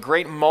voice of a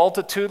great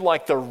multitude,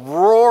 like the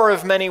roar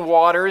of many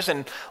waters,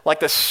 and like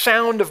the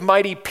sound of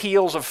mighty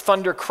peals of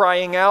thunder,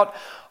 crying out,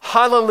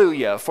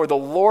 'Hallelujah, for the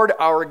Lord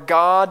our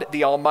God,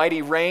 the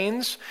Almighty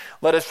reigns.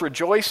 Let us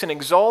rejoice and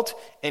exult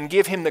and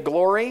give him the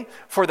glory.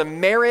 For the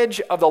marriage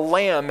of the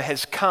Lamb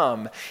has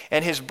come,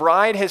 and his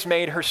bride has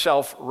made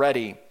herself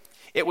ready.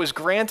 It was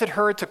granted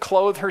her to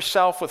clothe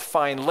herself with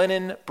fine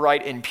linen,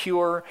 bright and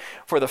pure,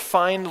 for the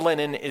fine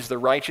linen is the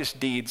righteous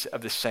deeds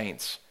of the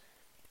saints.'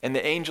 And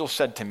the angel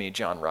said to me,"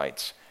 John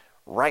writes,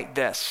 "Write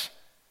this,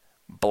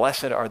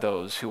 blessed are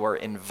those who are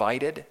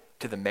invited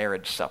to the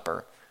marriage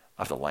supper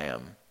of the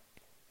Lamb."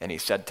 And he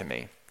said to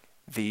me,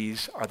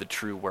 "These are the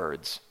true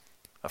words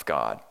of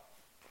God."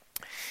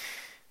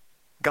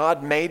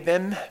 God made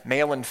them,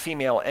 male and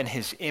female, in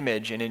his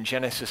image. And in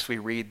Genesis we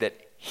read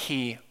that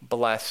he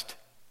blessed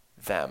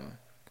them.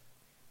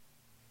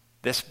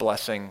 This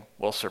blessing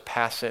will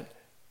surpass it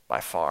by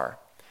far.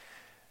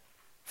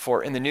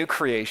 For in the new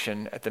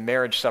creation, at the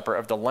marriage supper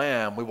of the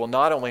Lamb, we will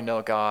not only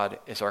know God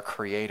as our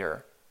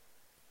Creator,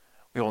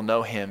 we will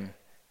know him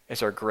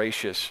as our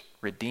gracious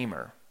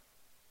Redeemer.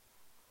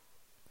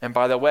 And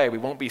by the way, we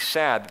won't be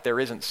sad that there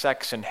isn't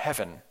sex in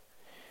heaven.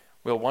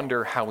 We'll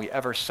wonder how we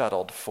ever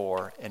settled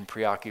for and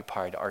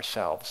preoccupied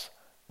ourselves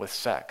with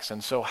sex.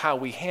 And so how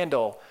we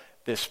handle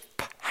this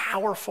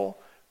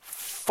powerful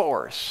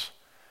force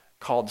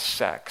called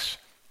sex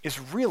is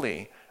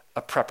really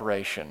a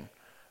preparation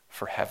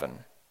for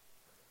heaven.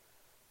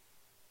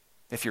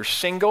 If you're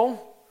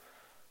single,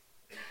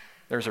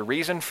 there's a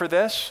reason for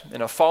this.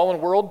 In a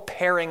fallen world,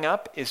 pairing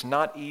up is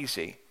not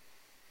easy.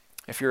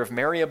 If you're of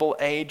marriable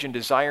age and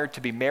desire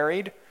to be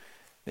married,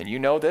 then you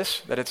know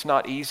this, that it's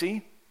not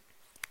easy.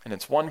 And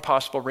it's one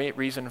possible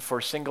reason for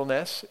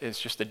singleness is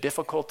just the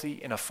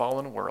difficulty in a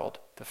fallen world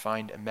to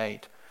find a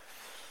mate.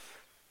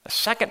 A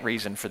second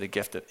reason for the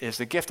gift is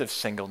the gift of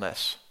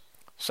singleness.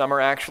 Some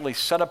are actually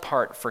set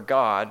apart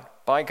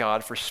by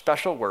God for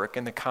special work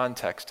in the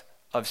context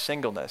of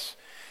singleness.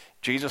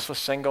 Jesus was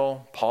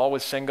single. Paul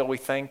was single, we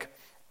think.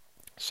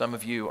 Some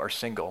of you are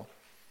single.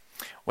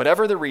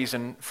 Whatever the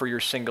reason for your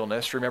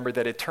singleness, remember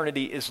that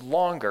eternity is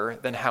longer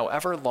than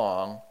however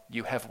long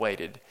you have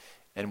waited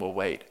and will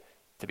wait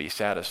to be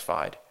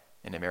satisfied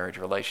in a marriage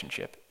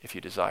relationship if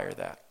you desire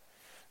that.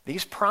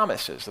 These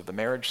promises of the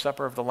marriage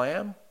supper of the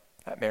Lamb,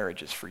 that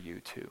marriage is for you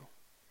too.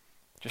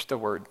 Just a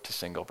word to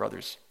single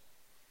brothers.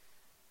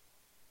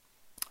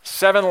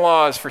 7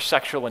 laws for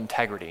sexual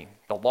integrity.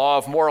 The law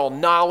of moral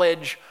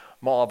knowledge,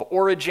 law of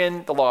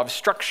origin, the law of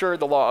structure,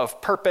 the law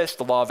of purpose,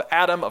 the law of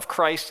Adam, of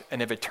Christ,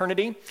 and of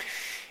eternity.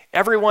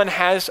 Everyone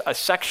has a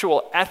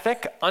sexual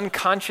ethic,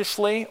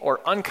 unconsciously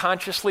or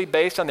unconsciously,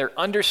 based on their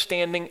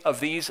understanding of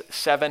these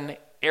 7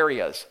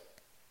 areas.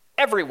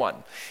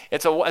 Everyone.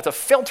 It's a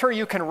filter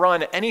you can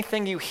run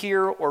anything you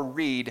hear or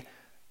read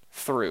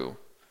through.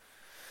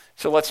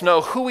 So let's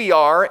know who we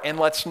are, and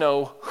let's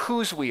know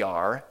whose we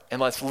are, and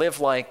let's live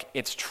like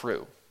it's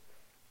true.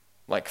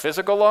 Like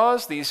physical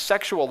laws, these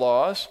sexual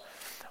laws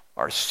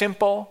are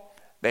simple,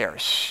 they are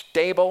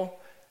stable,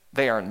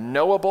 they are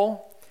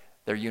knowable,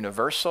 they're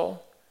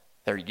universal,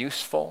 they're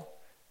useful,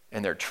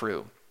 and they're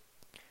true.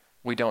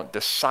 We don't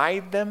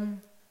decide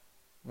them,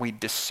 we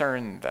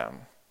discern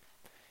them,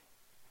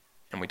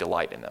 and we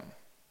delight in them.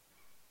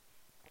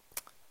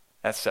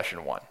 That's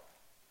session 1.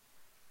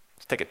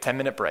 Let's take a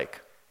 10-minute break.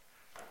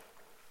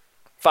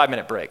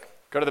 5-minute break.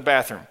 Go to the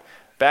bathroom.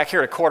 Back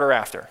here at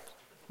 15:15.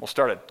 We'll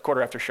start at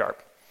 15:15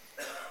 sharp.